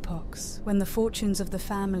 3 epochs, when the fortunes of the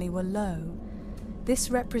family were low,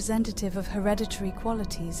 this representative of hereditary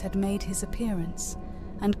qualities had made his appearance,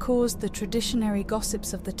 and caused the traditionary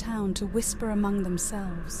gossips of the town to whisper among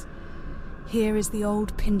themselves, "Here is the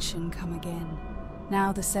old Pyncheon come again.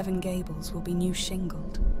 Now the 7 gables will be new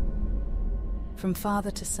shingled." From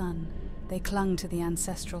father to son, they clung to the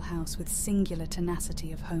ancestral house with singular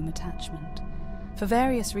tenacity of home attachment. For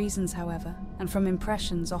various reasons, however, and from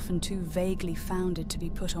impressions often too vaguely founded to be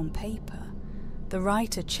put on paper, the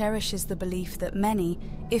writer cherishes the belief that many,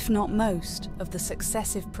 if not most, of the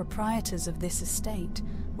successive proprietors of this estate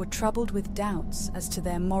were troubled with doubts as to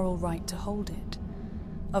their moral right to hold it.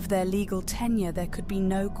 Of their legal tenure there could be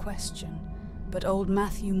no question, but old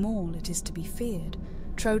Matthew Maule, it is to be feared,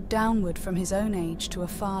 trode downward from his own age to a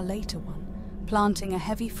far later one, planting a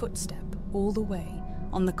heavy footstep all the way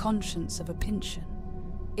on the conscience of a Pyncheon.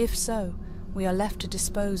 If so, we are left to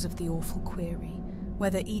dispose of the awful query,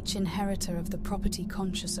 whether each inheritor of the property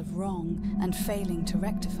conscious of wrong and failing to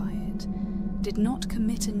rectify it, did not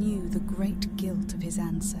commit anew the great guilt of his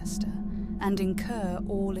ancestor, and incur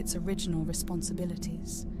all its original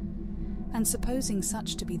responsibilities. And supposing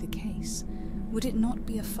such to be the case, would it not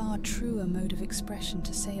be a far truer mode of expression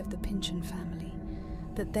to say of the Pyncheon family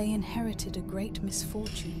that they inherited a great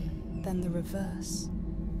misfortune than the reverse?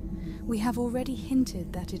 We have already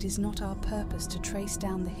hinted that it is not our purpose to trace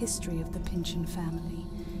down the history of the Pyncheon family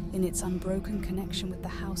in its unbroken connection with the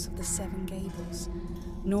House of the Seven Gables,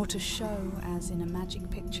 nor to show, as in a magic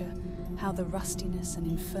picture, how the rustiness and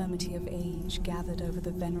infirmity of age gathered over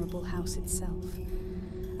the venerable house itself.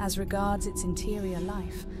 As regards its interior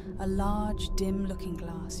life, a large, dim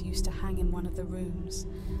looking-glass used to hang in one of the rooms,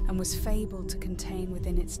 and was fabled to contain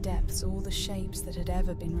within its depths all the shapes that had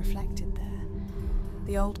ever been reflected there.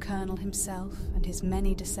 The old colonel himself and his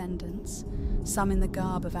many descendants, some in the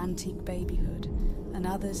garb of antique babyhood, and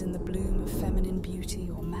others in the bloom of feminine beauty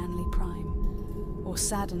or manly prime, or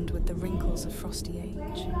saddened with the wrinkles of frosty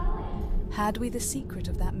age. Had we the secret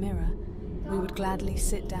of that mirror, we would gladly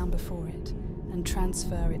sit down before it and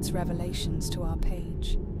transfer its revelations to our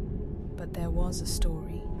page. But there was a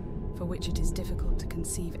story, for which it is difficult to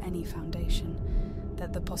conceive any foundation,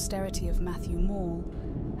 that the posterity of Matthew Maule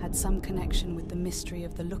had some connection with the mystery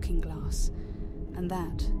of the looking-glass, and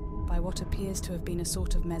that, by what appears to have been a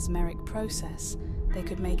sort of mesmeric process, they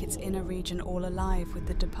could make its inner region all alive with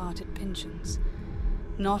the departed Pyncheons,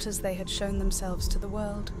 not as they had shown themselves to the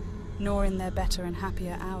world, nor in their better and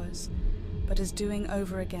happier hours, but as doing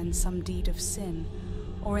over again some deed of sin,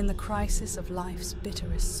 or in the crisis of life's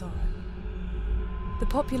bitterest sorrow. The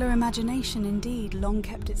popular imagination, indeed, long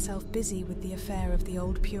kept itself busy with the affair of the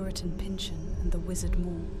old Puritan Pyncheon and the wizard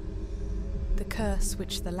Maule. The curse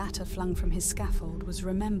which the latter flung from his scaffold was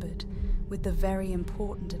remembered, with the very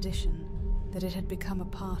important addition that it had become a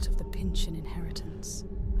part of the Pyncheon inheritance.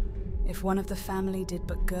 If one of the family did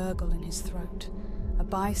but gurgle in his throat, a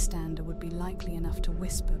bystander would be likely enough to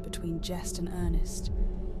whisper between jest and earnest,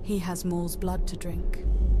 "He has Maule's blood to drink."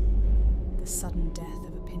 The sudden death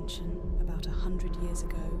of a Pyncheon about 100 years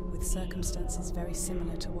ago, with circumstances very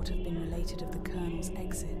similar to what have been related of the colonel's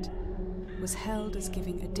exit, was held as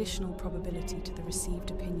giving additional probability to the received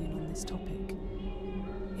opinion on this topic.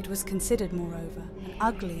 It was considered, moreover, an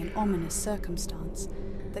ugly and ominous circumstance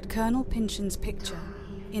that Colonel Pyncheon's picture,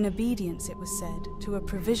 in obedience, it was said, to a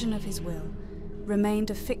provision of his will, remained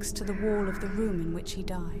affixed to the wall of the room in which he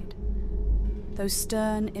died. Those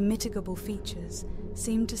stern, immitigable features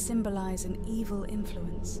seemed to symbolize an evil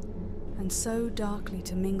influence, and so darkly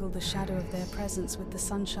to mingle the shadow of their presence with the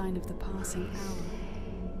sunshine of the passing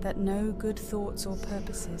hour, that no good thoughts or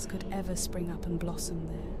purposes could ever spring up and blossom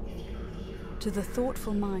there. To the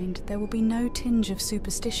thoughtful mind there will be no tinge of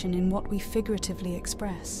superstition in what we figuratively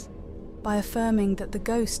express, by affirming that the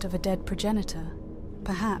ghost of a dead progenitor,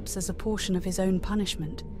 perhaps as a portion of his own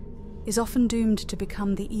punishment, is often doomed to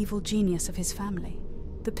become the evil genius of his family.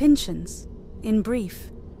 The Pyncheons, in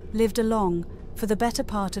brief, lived along for the better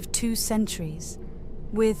part of 2 centuries,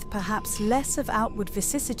 with perhaps less of outward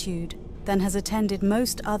vicissitude than has attended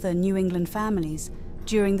most other New England families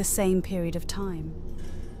during the same period of time.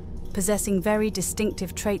 Possessing very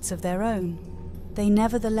distinctive traits of their own, they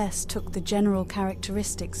nevertheless took the general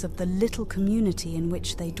characteristics of the little community in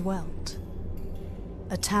which they dwelt.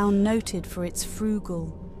 A town noted for its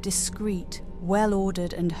frugal, discreet,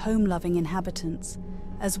 well-ordered and home-loving inhabitants,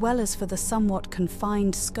 as well as for the somewhat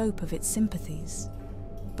confined scope of its sympathies,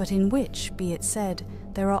 but in which, be it said,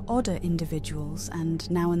 there are odder individuals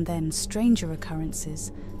and now and then stranger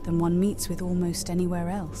occurrences than one meets with almost anywhere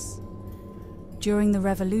else. During the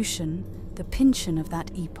Revolution, the Pyncheon of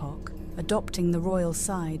that epoch, adopting the royal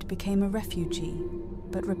side, became a refugee,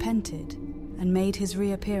 but repented and made his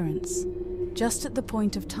reappearance, just at the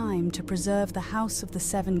point of time to preserve the House of the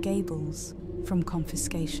Seven Gables from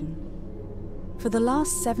confiscation. For the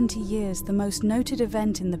last 70 years, the most noted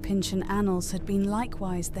event in the Pyncheon annals had been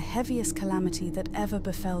likewise the heaviest calamity that ever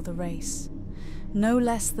befell the race, no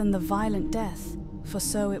less than the violent death, for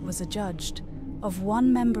so it was adjudged, of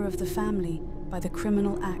one member of the family by the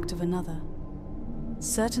criminal act of another.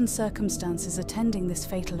 Certain circumstances attending this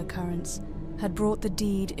fatal occurrence had brought the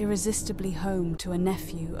deed irresistibly home to a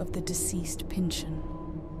nephew of the deceased Pyncheon.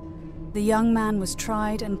 The young man was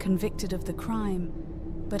tried and convicted of the crime,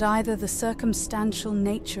 but either the circumstantial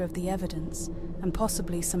nature of the evidence and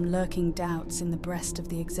possibly some lurking doubts in the breast of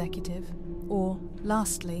the executive, or,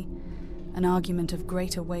 lastly, an argument of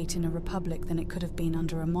greater weight in a republic than it could have been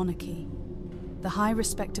under a monarchy, the high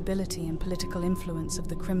respectability and political influence of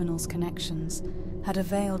the criminal's connections had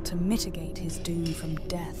availed to mitigate his doom from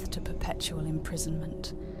death to perpetual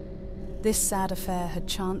imprisonment. This sad affair had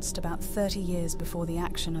chanced about 30 years before the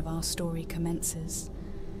action of our story commences.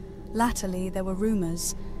 Latterly, there were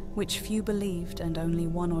rumours, which few believed and only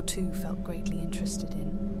one or two felt greatly interested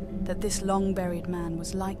in, that this long-buried man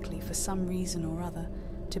was likely, for some reason or other,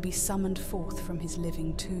 to be summoned forth from his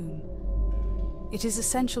living tomb. It is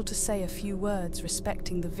essential to say a few words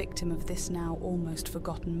respecting the victim of this now almost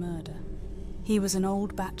forgotten murder. He was an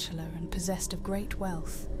old bachelor and possessed of great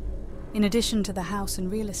wealth, in addition to the house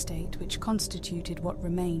and real estate which constituted what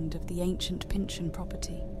remained of the ancient Pyncheon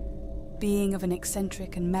property. Being of an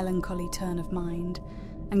eccentric and melancholy turn of mind,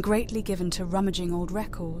 and greatly given to rummaging old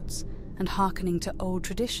records and hearkening to old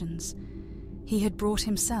traditions, he had brought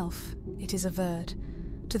himself, it is averred,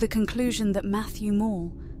 to the conclusion that Matthew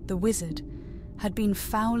Mall, the wizard, had been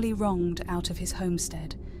foully wronged out of his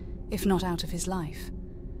homestead, if not out of his life.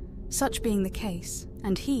 Such being the case,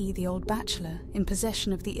 and he, the old bachelor, in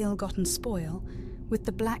possession of the ill-gotten spoil, with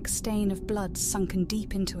the black stain of blood sunken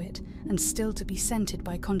deep into it and still to be scented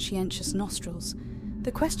by conscientious nostrils,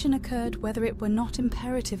 the question occurred whether it were not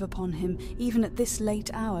imperative upon him, even at this late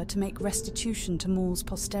hour, to make restitution to Mall's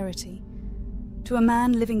posterity. To a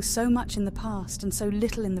man living so much in the past and so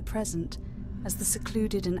little in the present, as the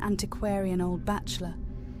secluded and antiquarian old bachelor,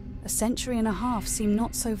 a century and a half seemed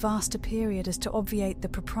not so vast a period as to obviate the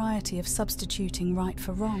propriety of substituting right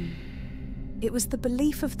for wrong. It was the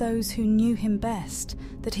belief of those who knew him best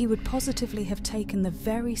that he would positively have taken the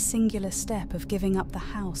very singular step of giving up the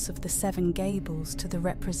house of the Seven Gables to the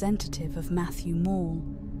representative of Matthew Mall,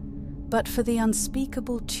 but for the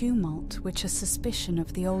unspeakable tumult which a suspicion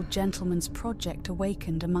of the old gentleman's project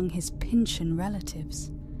awakened among his Pyncheon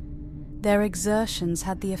relatives. Their exertions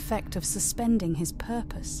had the effect of suspending his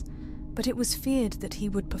purpose, but it was feared that he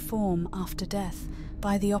would perform, after death,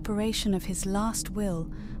 by the operation of his last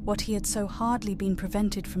will, what he had so hardly been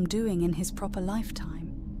prevented from doing in his proper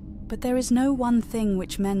lifetime. But there is no one thing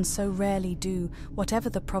which men so rarely do, whatever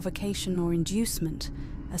the provocation or inducement,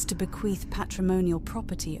 as to bequeath patrimonial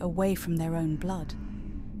property away from their own blood.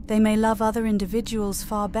 They may love other individuals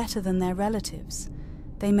far better than their relatives.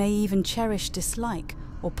 They may even cherish dislike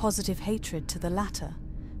or positive hatred to the latter,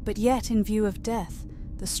 but yet in view of death,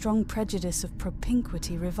 the strong prejudice of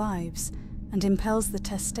propinquity revives, and impels the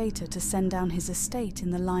testator to send down his estate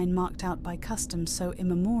in the line marked out by custom so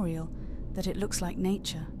immemorial that it looks like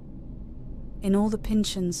nature. In all the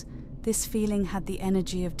Pyncheons, this feeling had the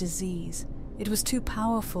energy of disease. It was too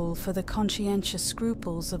powerful for the conscientious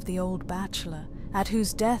scruples of the old bachelor, at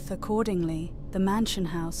whose death, accordingly, the mansion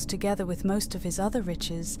house, together with most of his other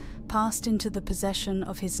riches, passed into the possession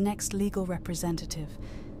of his next legal representative.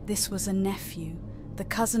 This was a nephew, the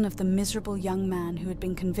cousin of the miserable young man who had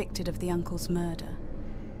been convicted of the uncle's murder.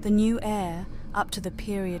 The new heir, up to the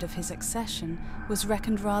period of his accession, was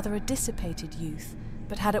reckoned rather a dissipated youth,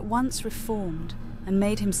 but had at once reformed and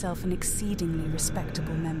made himself an exceedingly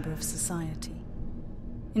respectable member of society.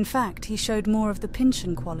 In fact, he showed more of the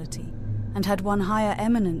Pyncheon quality, and had won higher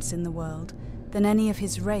eminence in the world than any of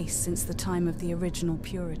his race since the time of the original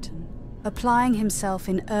Puritan. Applying himself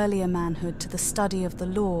in earlier manhood to the study of the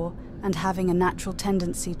law, and having a natural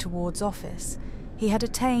tendency towards office, he had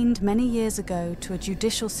attained many years ago to a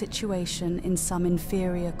judicial situation in some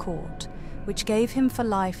inferior court, which gave him for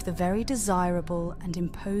life the very desirable and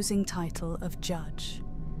imposing title of judge.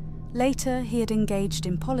 Later he had engaged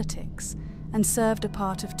in politics, and served a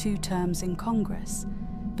part of 2 terms in Congress,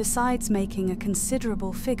 besides making a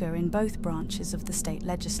considerable figure in both branches of the state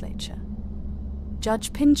legislature.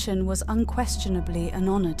 Judge Pyncheon was unquestionably an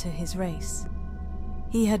honour to his race.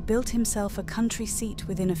 He had built himself a country seat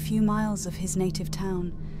within a few miles of his native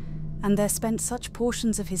town, and there spent such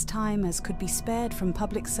portions of his time as could be spared from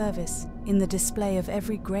public service in the display of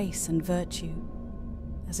every grace and virtue.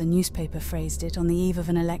 As a newspaper phrased it on the eve of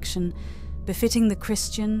an election, befitting the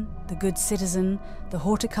Christian, the good citizen, the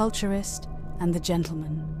horticulturist, and the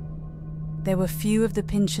gentleman. There were few of the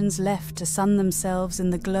Pyncheons left to sun themselves in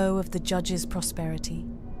the glow of the judge's prosperity.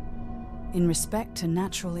 In respect to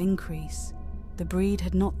natural increase, the breed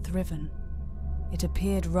had not thriven. it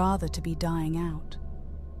appeared rather to be dying out.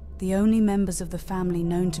 The only members of the family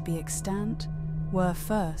known to be extant were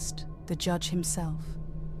first the judge himself,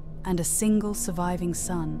 and a single surviving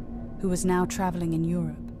son who was now travelling in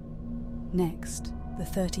Europe. Next, the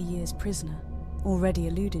 30 years prisoner, already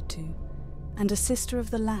alluded to, and a sister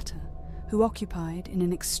of the latter who occupied, in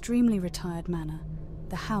an extremely retired manner,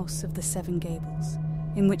 the house of the Seven Gables,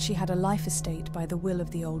 in which she had a life estate by the will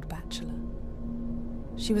of the old bachelor.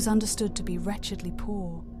 She was understood to be wretchedly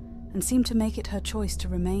poor, and seemed to make it her choice to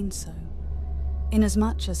remain so,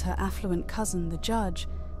 inasmuch as her affluent cousin, the judge,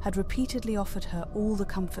 had repeatedly offered her all the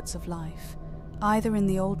comforts of life, either in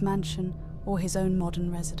the old mansion or his own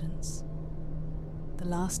modern residence. The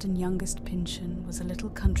last and youngest Pyncheon was a little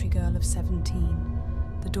country girl of 17,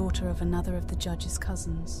 the daughter of another of the judge's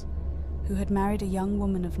cousins, who had married a young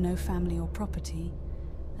woman of no family or property,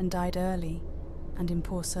 and died early and in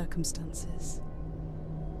poor circumstances.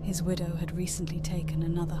 His widow had recently taken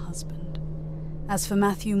another husband. As for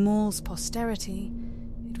Matthew Maule's posterity,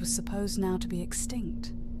 it was supposed now to be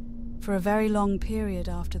extinct. For a very long period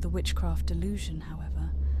after the witchcraft delusion,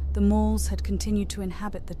 however, the Maules had continued to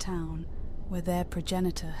inhabit the town where their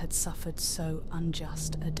progenitor had suffered so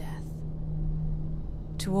unjust a death.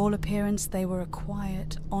 To all appearance, they were a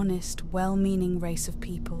quiet, honest, well-meaning race of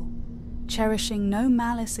people, cherishing no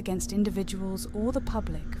malice against individuals or the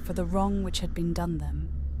public for the wrong which had been done them.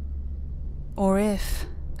 Or if,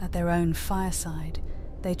 at their own fireside,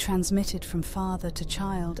 they transmitted from father to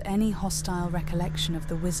child any hostile recollection of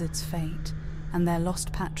the wizard's fate and their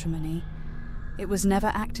lost patrimony, it was never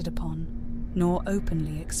acted upon, nor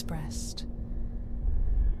openly expressed.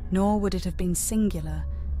 Nor would it have been singular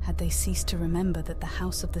had they ceased to remember that the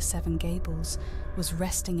House of the Seven Gables was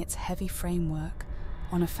resting its heavy framework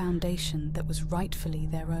on a foundation that was rightfully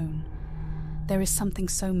their own. There is something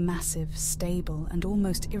so massive, stable, and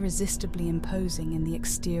almost irresistibly imposing in the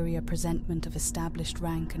exterior presentment of established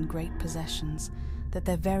rank and great possessions that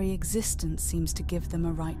their very existence seems to give them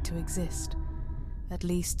a right to exist. At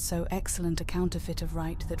least so excellent a counterfeit of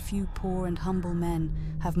right that few poor and humble men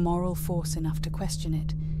have moral force enough to question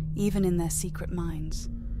it, even in their secret minds.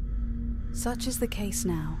 Such is the case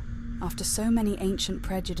now, after so many ancient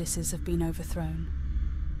prejudices have been overthrown.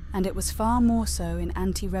 And it was far more so in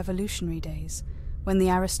ante-revolutionary days, when the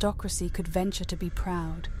aristocracy could venture to be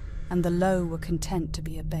proud, and the low were content to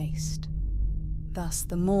be abased. Thus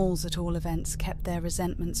the Maules, at all events, kept their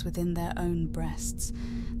resentments within their own breasts.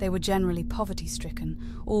 They were generally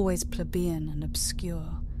poverty-stricken, always plebeian and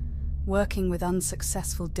obscure, working with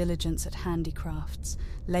unsuccessful diligence at handicrafts,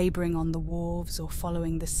 labouring on the wharves or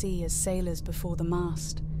following the sea as sailors before the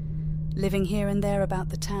mast, living here and there about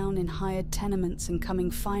the town in hired tenements and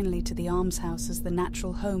coming finally to the almshouse as the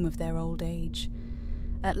natural home of their old age.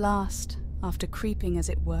 At last, after creeping, as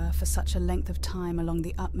it were, for such a length of time along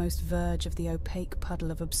the utmost verge of the opaque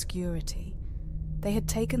puddle of obscurity, they had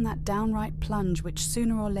taken that downright plunge which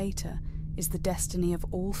sooner or later is the destiny of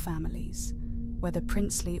all families, whether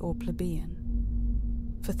princely or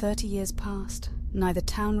plebeian. For 30 years past, neither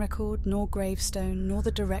town record, nor gravestone, nor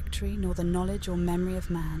the directory, nor the knowledge or memory of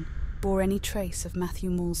man bore any trace of Matthew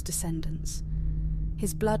Maule's descendants.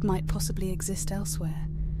 His blood might possibly exist elsewhere,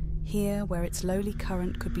 here where its lowly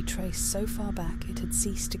current could be traced so far back it had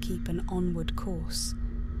ceased to keep an onward course.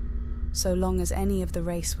 So long as any of the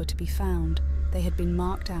race were to be found, they had been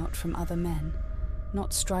marked out from other men,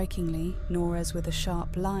 not strikingly, nor as with a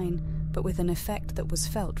sharp line, but with an effect that was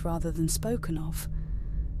felt rather than spoken of,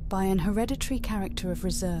 by an hereditary character of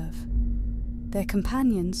reserve. Their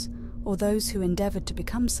companions, or those who endeavoured to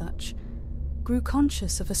become such, grew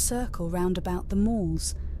conscious of a circle round about the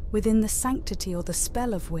Maules, within the sanctity or the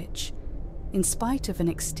spell of which, in spite of an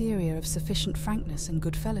exterior of sufficient frankness and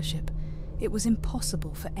good fellowship, it was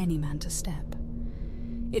impossible for any man to step.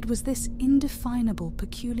 It was this indefinable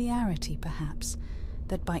peculiarity, perhaps,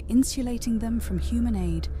 that by insulating them from human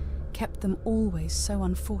aid, kept them always so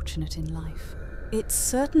unfortunate in life. It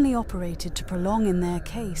certainly operated to prolong in their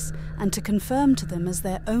case, and to confirm to them as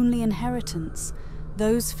their only inheritance,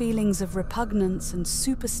 those feelings of repugnance and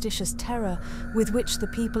superstitious terror with which the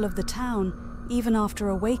people of the town, even after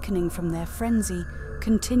awakening from their frenzy,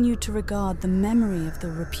 continued to regard the memory of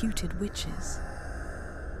the reputed witches.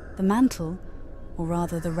 The mantle, or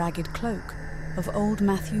rather the ragged cloak, of old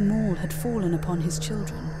Matthew Maule had fallen upon his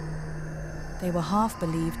children. They were half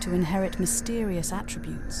believed to inherit mysterious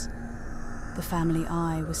attributes. The family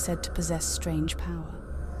eye was said to possess strange power.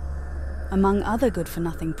 Among other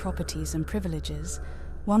good-for-nothing properties and privileges,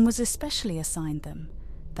 one was especially assigned them,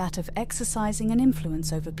 that of exercising an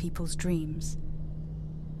influence over people's dreams.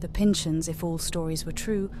 The Pyncheons, if all stories were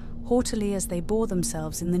true, haughtily as they bore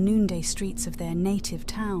themselves in the noonday streets of their native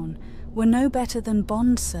town, were no better than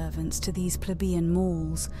bond servants to these plebeian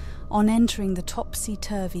malls on entering the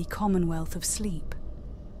topsy-turvy commonwealth of sleep.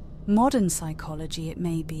 Modern psychology, it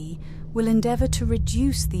may be, will endeavour to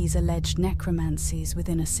reduce these alleged necromancies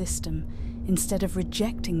within a system, instead of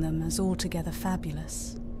rejecting them as altogether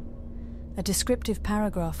fabulous. A descriptive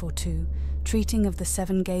paragraph or two, treating of the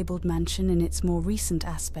seven-gabled mansion in its more recent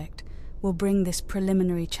aspect, will bring this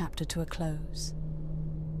preliminary chapter to a close.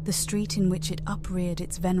 The street in which it upreared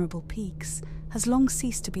its venerable peaks has long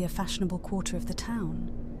ceased to be a fashionable quarter of the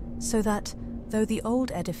town, so that, though the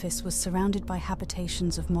old edifice was surrounded by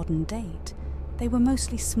habitations of modern date, they were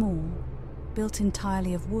mostly small, built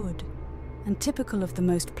entirely of wood, and typical of the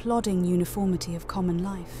most plodding uniformity of common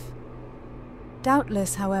life.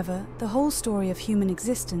 Doubtless, however, the whole story of human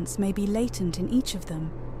existence may be latent in each of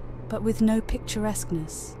them, but with no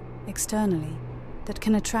picturesqueness, externally, that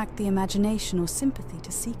can attract the imagination or sympathy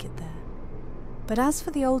to seek it there. But as for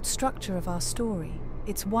the old structure of our story,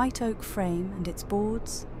 its white oak frame and its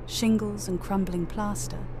boards, shingles and crumbling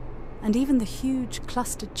plaster, and even the huge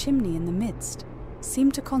clustered chimney in the midst,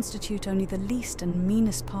 seem to constitute only the least and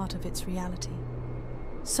meanest part of its reality.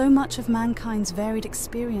 So much of mankind's varied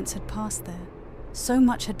experience had passed there, so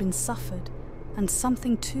much had been suffered, and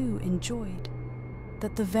something too enjoyed,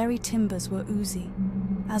 that the very timbers were oozy,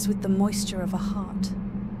 as with the moisture of a heart.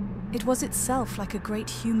 It was itself like a great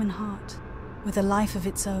human heart, with a life of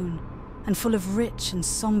its own, and full of rich and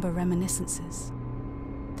sombre reminiscences.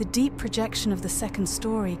 The deep projection of the second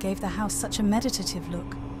story gave the house such a meditative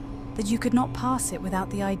look that you could not pass it without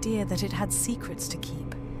the idea that it had secrets to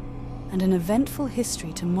keep, and an eventful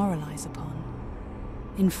history to moralize upon.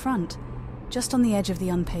 In front, just on the edge of the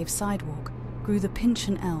unpaved sidewalk, grew the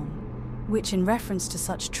Pyncheon elm, which, in reference to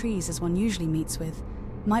such trees as one usually meets with,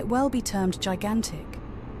 might well be termed gigantic.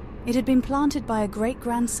 It had been planted by a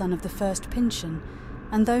great-grandson of the first Pyncheon,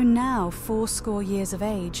 and though now 80 years of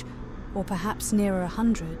age, or perhaps nearer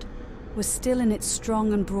 100, was still in its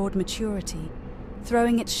strong and broad maturity,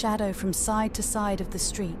 throwing its shadow from side to side of the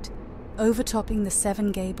street, overtopping the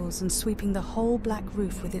seven gables and sweeping the whole black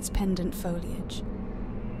roof with its pendant foliage.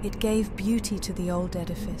 It gave beauty to the old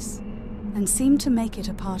edifice, and seemed to make it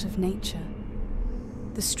a part of nature.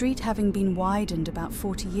 The street having been widened about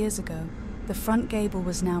 40 years ago, the front gable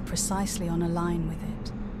was now precisely on a line with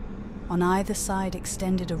it. On either side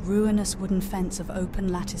extended a ruinous wooden fence of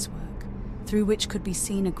open latticework, through which could be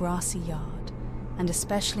seen a grassy yard, and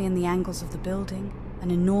especially in the angles of the building, an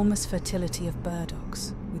enormous fertility of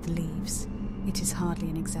burdocks, with leaves, it is hardly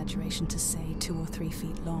an exaggeration to say 2 or 3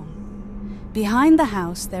 feet long. Behind the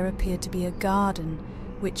house there appeared to be a garden,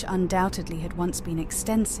 which undoubtedly had once been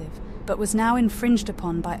extensive, but was now infringed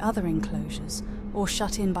upon by other enclosures, or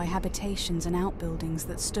shut in by habitations and outbuildings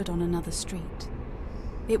that stood on another street.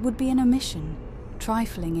 It would be an omission,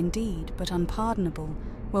 trifling indeed, but unpardonable,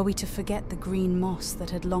 were we to forget the green moss that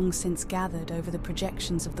had long since gathered over the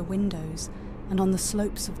projections of the windows and on the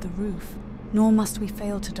slopes of the roof, nor must we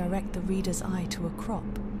fail to direct the reader's eye to a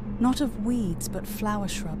crop, not of weeds but flower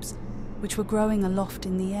shrubs, which were growing aloft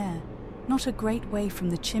in the air, not a great way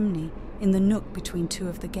from the chimney, in the nook between 2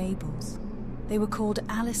 of the gables. They were called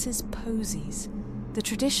Alice's posies. The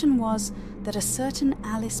tradition was that a certain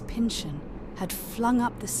Alice Pyncheon had flung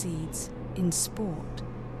up the seeds in sport,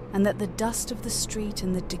 and that the dust of the street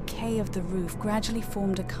and the decay of the roof gradually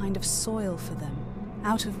formed a kind of soil for them,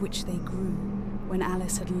 out of which they grew, when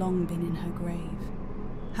Alice had long been in her grave.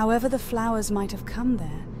 However the flowers might have come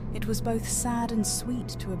there, it was both sad and sweet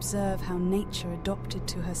to observe how nature adopted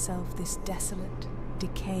to herself this desolate,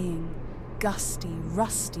 decaying, gusty,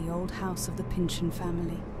 rusty old house of the Pyncheon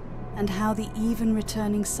family, and how the even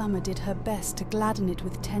returning summer did her best to gladden it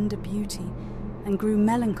with tender beauty, and grew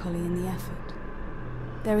melancholy in the effort.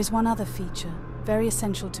 There is one other feature, very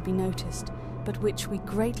essential to be noticed, but which we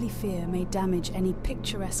greatly fear may damage any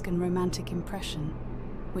picturesque and romantic impression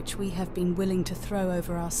which we have been willing to throw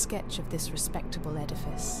over our sketch of this respectable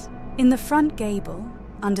edifice. In the front gable,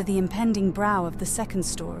 under the impending brow of the second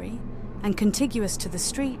story, and contiguous to the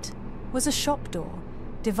street, was a shop door,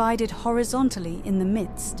 divided horizontally in the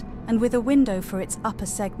midst, and with a window for its upper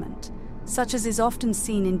segment, such as is often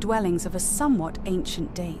seen in dwellings of a somewhat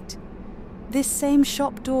ancient date. This same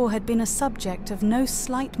shop door had been a subject of no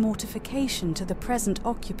slight mortification to the present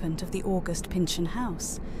occupant of the august Pyncheon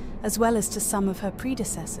house, as well as to some of her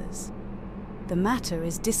predecessors. The matter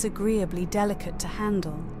is disagreeably delicate to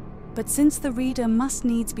handle, but since the reader must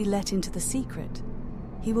needs be let into the secret,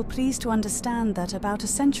 he will please to understand that about a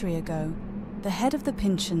century ago, the head of the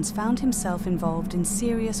Pyncheons found himself involved in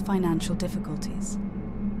serious financial difficulties.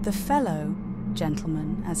 The fellow,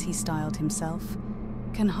 gentleman as he styled himself,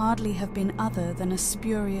 can hardly have been other than a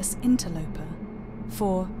spurious interloper,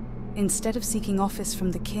 for, instead of seeking office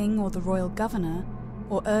from the king or the royal governor,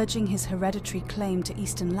 or urging his hereditary claim to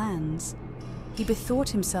eastern lands, he bethought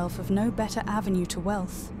himself of no better avenue to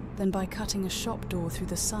wealth than by cutting a shop door through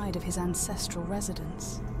the side of his ancestral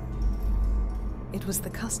residence. It was the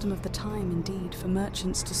custom of the time, indeed, for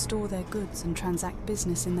merchants to store their goods and transact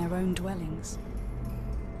business in their own dwellings.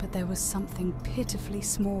 But there was something pitifully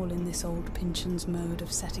small in this old Pyncheon's mode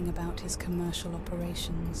of setting about his commercial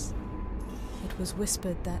operations. It was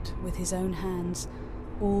whispered that, with his own hands,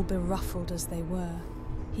 all beruffled as they were,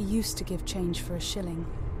 he used to give change for a shilling,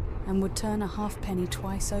 and would turn a halfpenny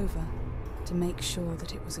twice over to make sure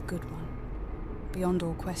that it was a good one. Beyond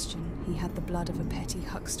all question, he had the blood of a petty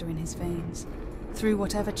huckster in his veins, through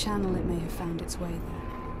whatever channel it may have found its way there.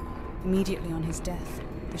 Immediately on his death,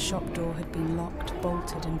 the shop door had been locked,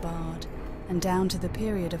 bolted and barred, and down to the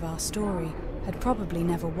period of our story had probably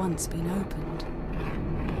never once been opened.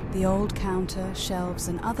 The old counter, shelves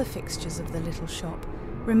and other fixtures of the little shop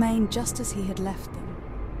remained just as he had left them.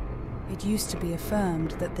 It used to be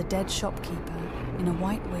affirmed that the dead shopkeeper, in a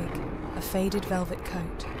white wig, a faded velvet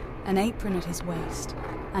coat, an apron at his waist,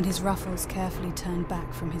 and his ruffles carefully turned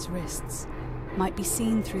back from his wrists, might be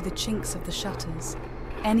seen through the chinks of the shutters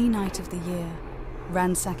any night of the year,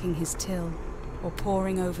 ransacking his till or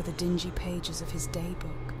poring over the dingy pages of his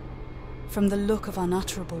day-book. From the look of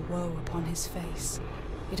unutterable woe upon his face,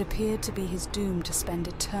 it appeared to be his doom to spend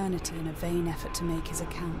eternity in a vain effort to make his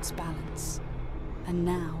accounts balance. And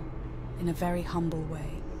now, in a very humble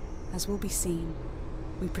way, as will be seen,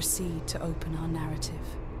 we proceed to open our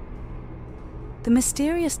narrative. The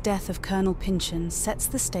mysterious death of Colonel Pyncheon sets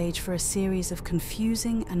the stage for a series of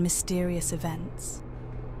confusing and mysterious events.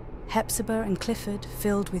 Hepzibah and Clifford,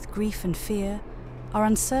 filled with grief and fear, are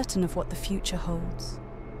uncertain of what the future holds.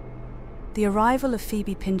 The arrival of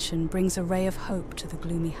Phoebe Pyncheon brings a ray of hope to the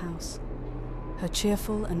gloomy house. Her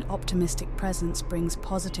cheerful and optimistic presence brings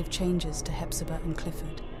positive changes to Hepzibah and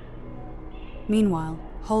Clifford. Meanwhile,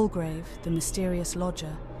 Holgrave, the mysterious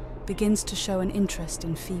lodger, begins to show an interest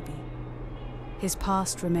in Phoebe. His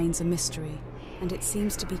past remains a mystery, and it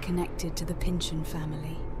seems to be connected to the Pyncheon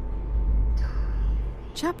family.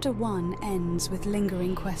 Chapter 1 ends with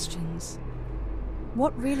lingering questions.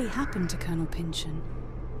 What really happened to Colonel Pyncheon?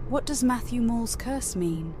 What does Matthew Maule's curse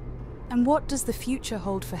mean? And what does the future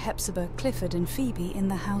hold for Hepzibah, Clifford and Phoebe in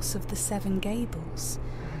the House of the Seven Gables?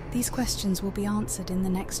 These questions will be answered in the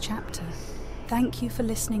next chapter. Thank you for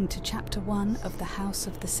listening to Chapter 1 of the House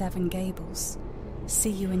of the Seven Gables. See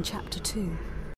you in Chapter 2.